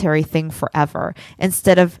military thing forever,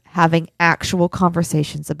 instead of having actual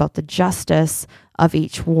conversations about the justice of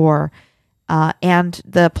each war and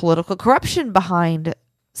the political corruption behind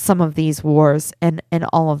some of these wars and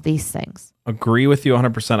all of these things. Agree with you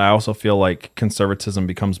 100%. I also feel like conservatism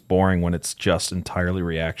becomes boring when it's just entirely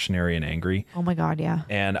reactionary and angry. Oh my God, yeah.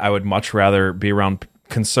 And I would much rather be around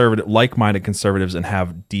like-minded conservatives and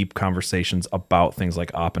have deep conversations about things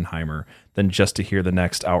like Oppenheimer than just to hear the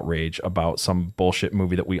next outrage about some bullshit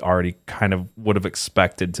movie that we already kind of would have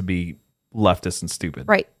expected to be leftist and stupid.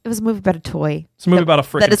 Right. It was a movie about a toy. It's a movie about a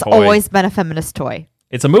freaking toy. That has always been a feminist toy.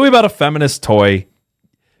 It's a movie about a feminist toy.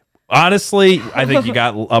 Honestly, I think you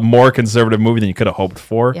got a more conservative movie than you could have hoped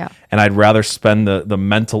for. Yeah. And I'd rather spend the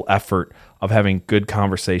mental effort of having good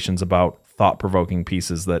conversations about thought-provoking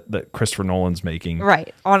pieces that Christopher Nolan's making.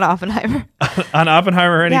 Right. On Oppenheimer. On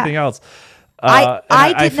Oppenheimer or anything else.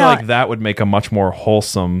 I feel like that would make a much more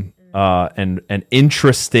wholesome and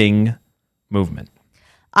interesting movement.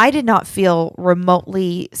 I did not feel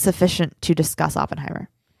remotely sufficient to discuss Oppenheimer.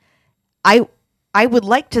 I would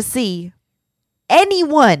like to see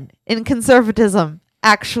anyone in conservatism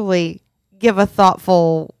actually give a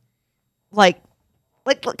thoughtful, like,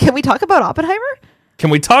 can we talk about Oppenheimer? Can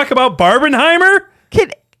we talk about Barbenheimer?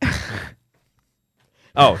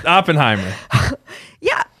 Oppenheimer. Oppenheimer.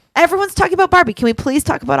 Yeah, everyone's talking talking about Barbie. Can we please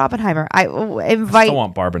talk about Oppenheimer? I invite. I still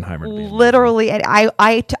want Barbenheimer to be literally, and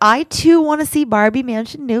I too want to see Barbie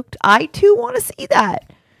Mansion nuked. I too want to see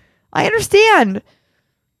that. I understand,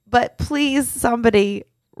 but please, somebody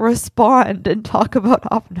respond and talk about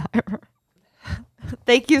Oppenheimer.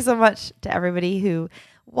 Thank you so much to everybody who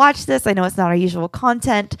watched this. I know it's not our usual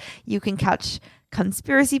content. You can catch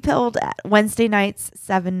Conspiracy Pilled at Wednesday nights,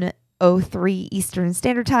 7:03 Eastern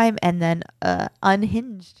Standard Time, and then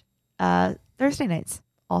Unhinged Thursday nights,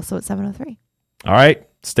 also at 7:03. All right.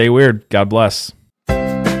 Stay weird. God bless.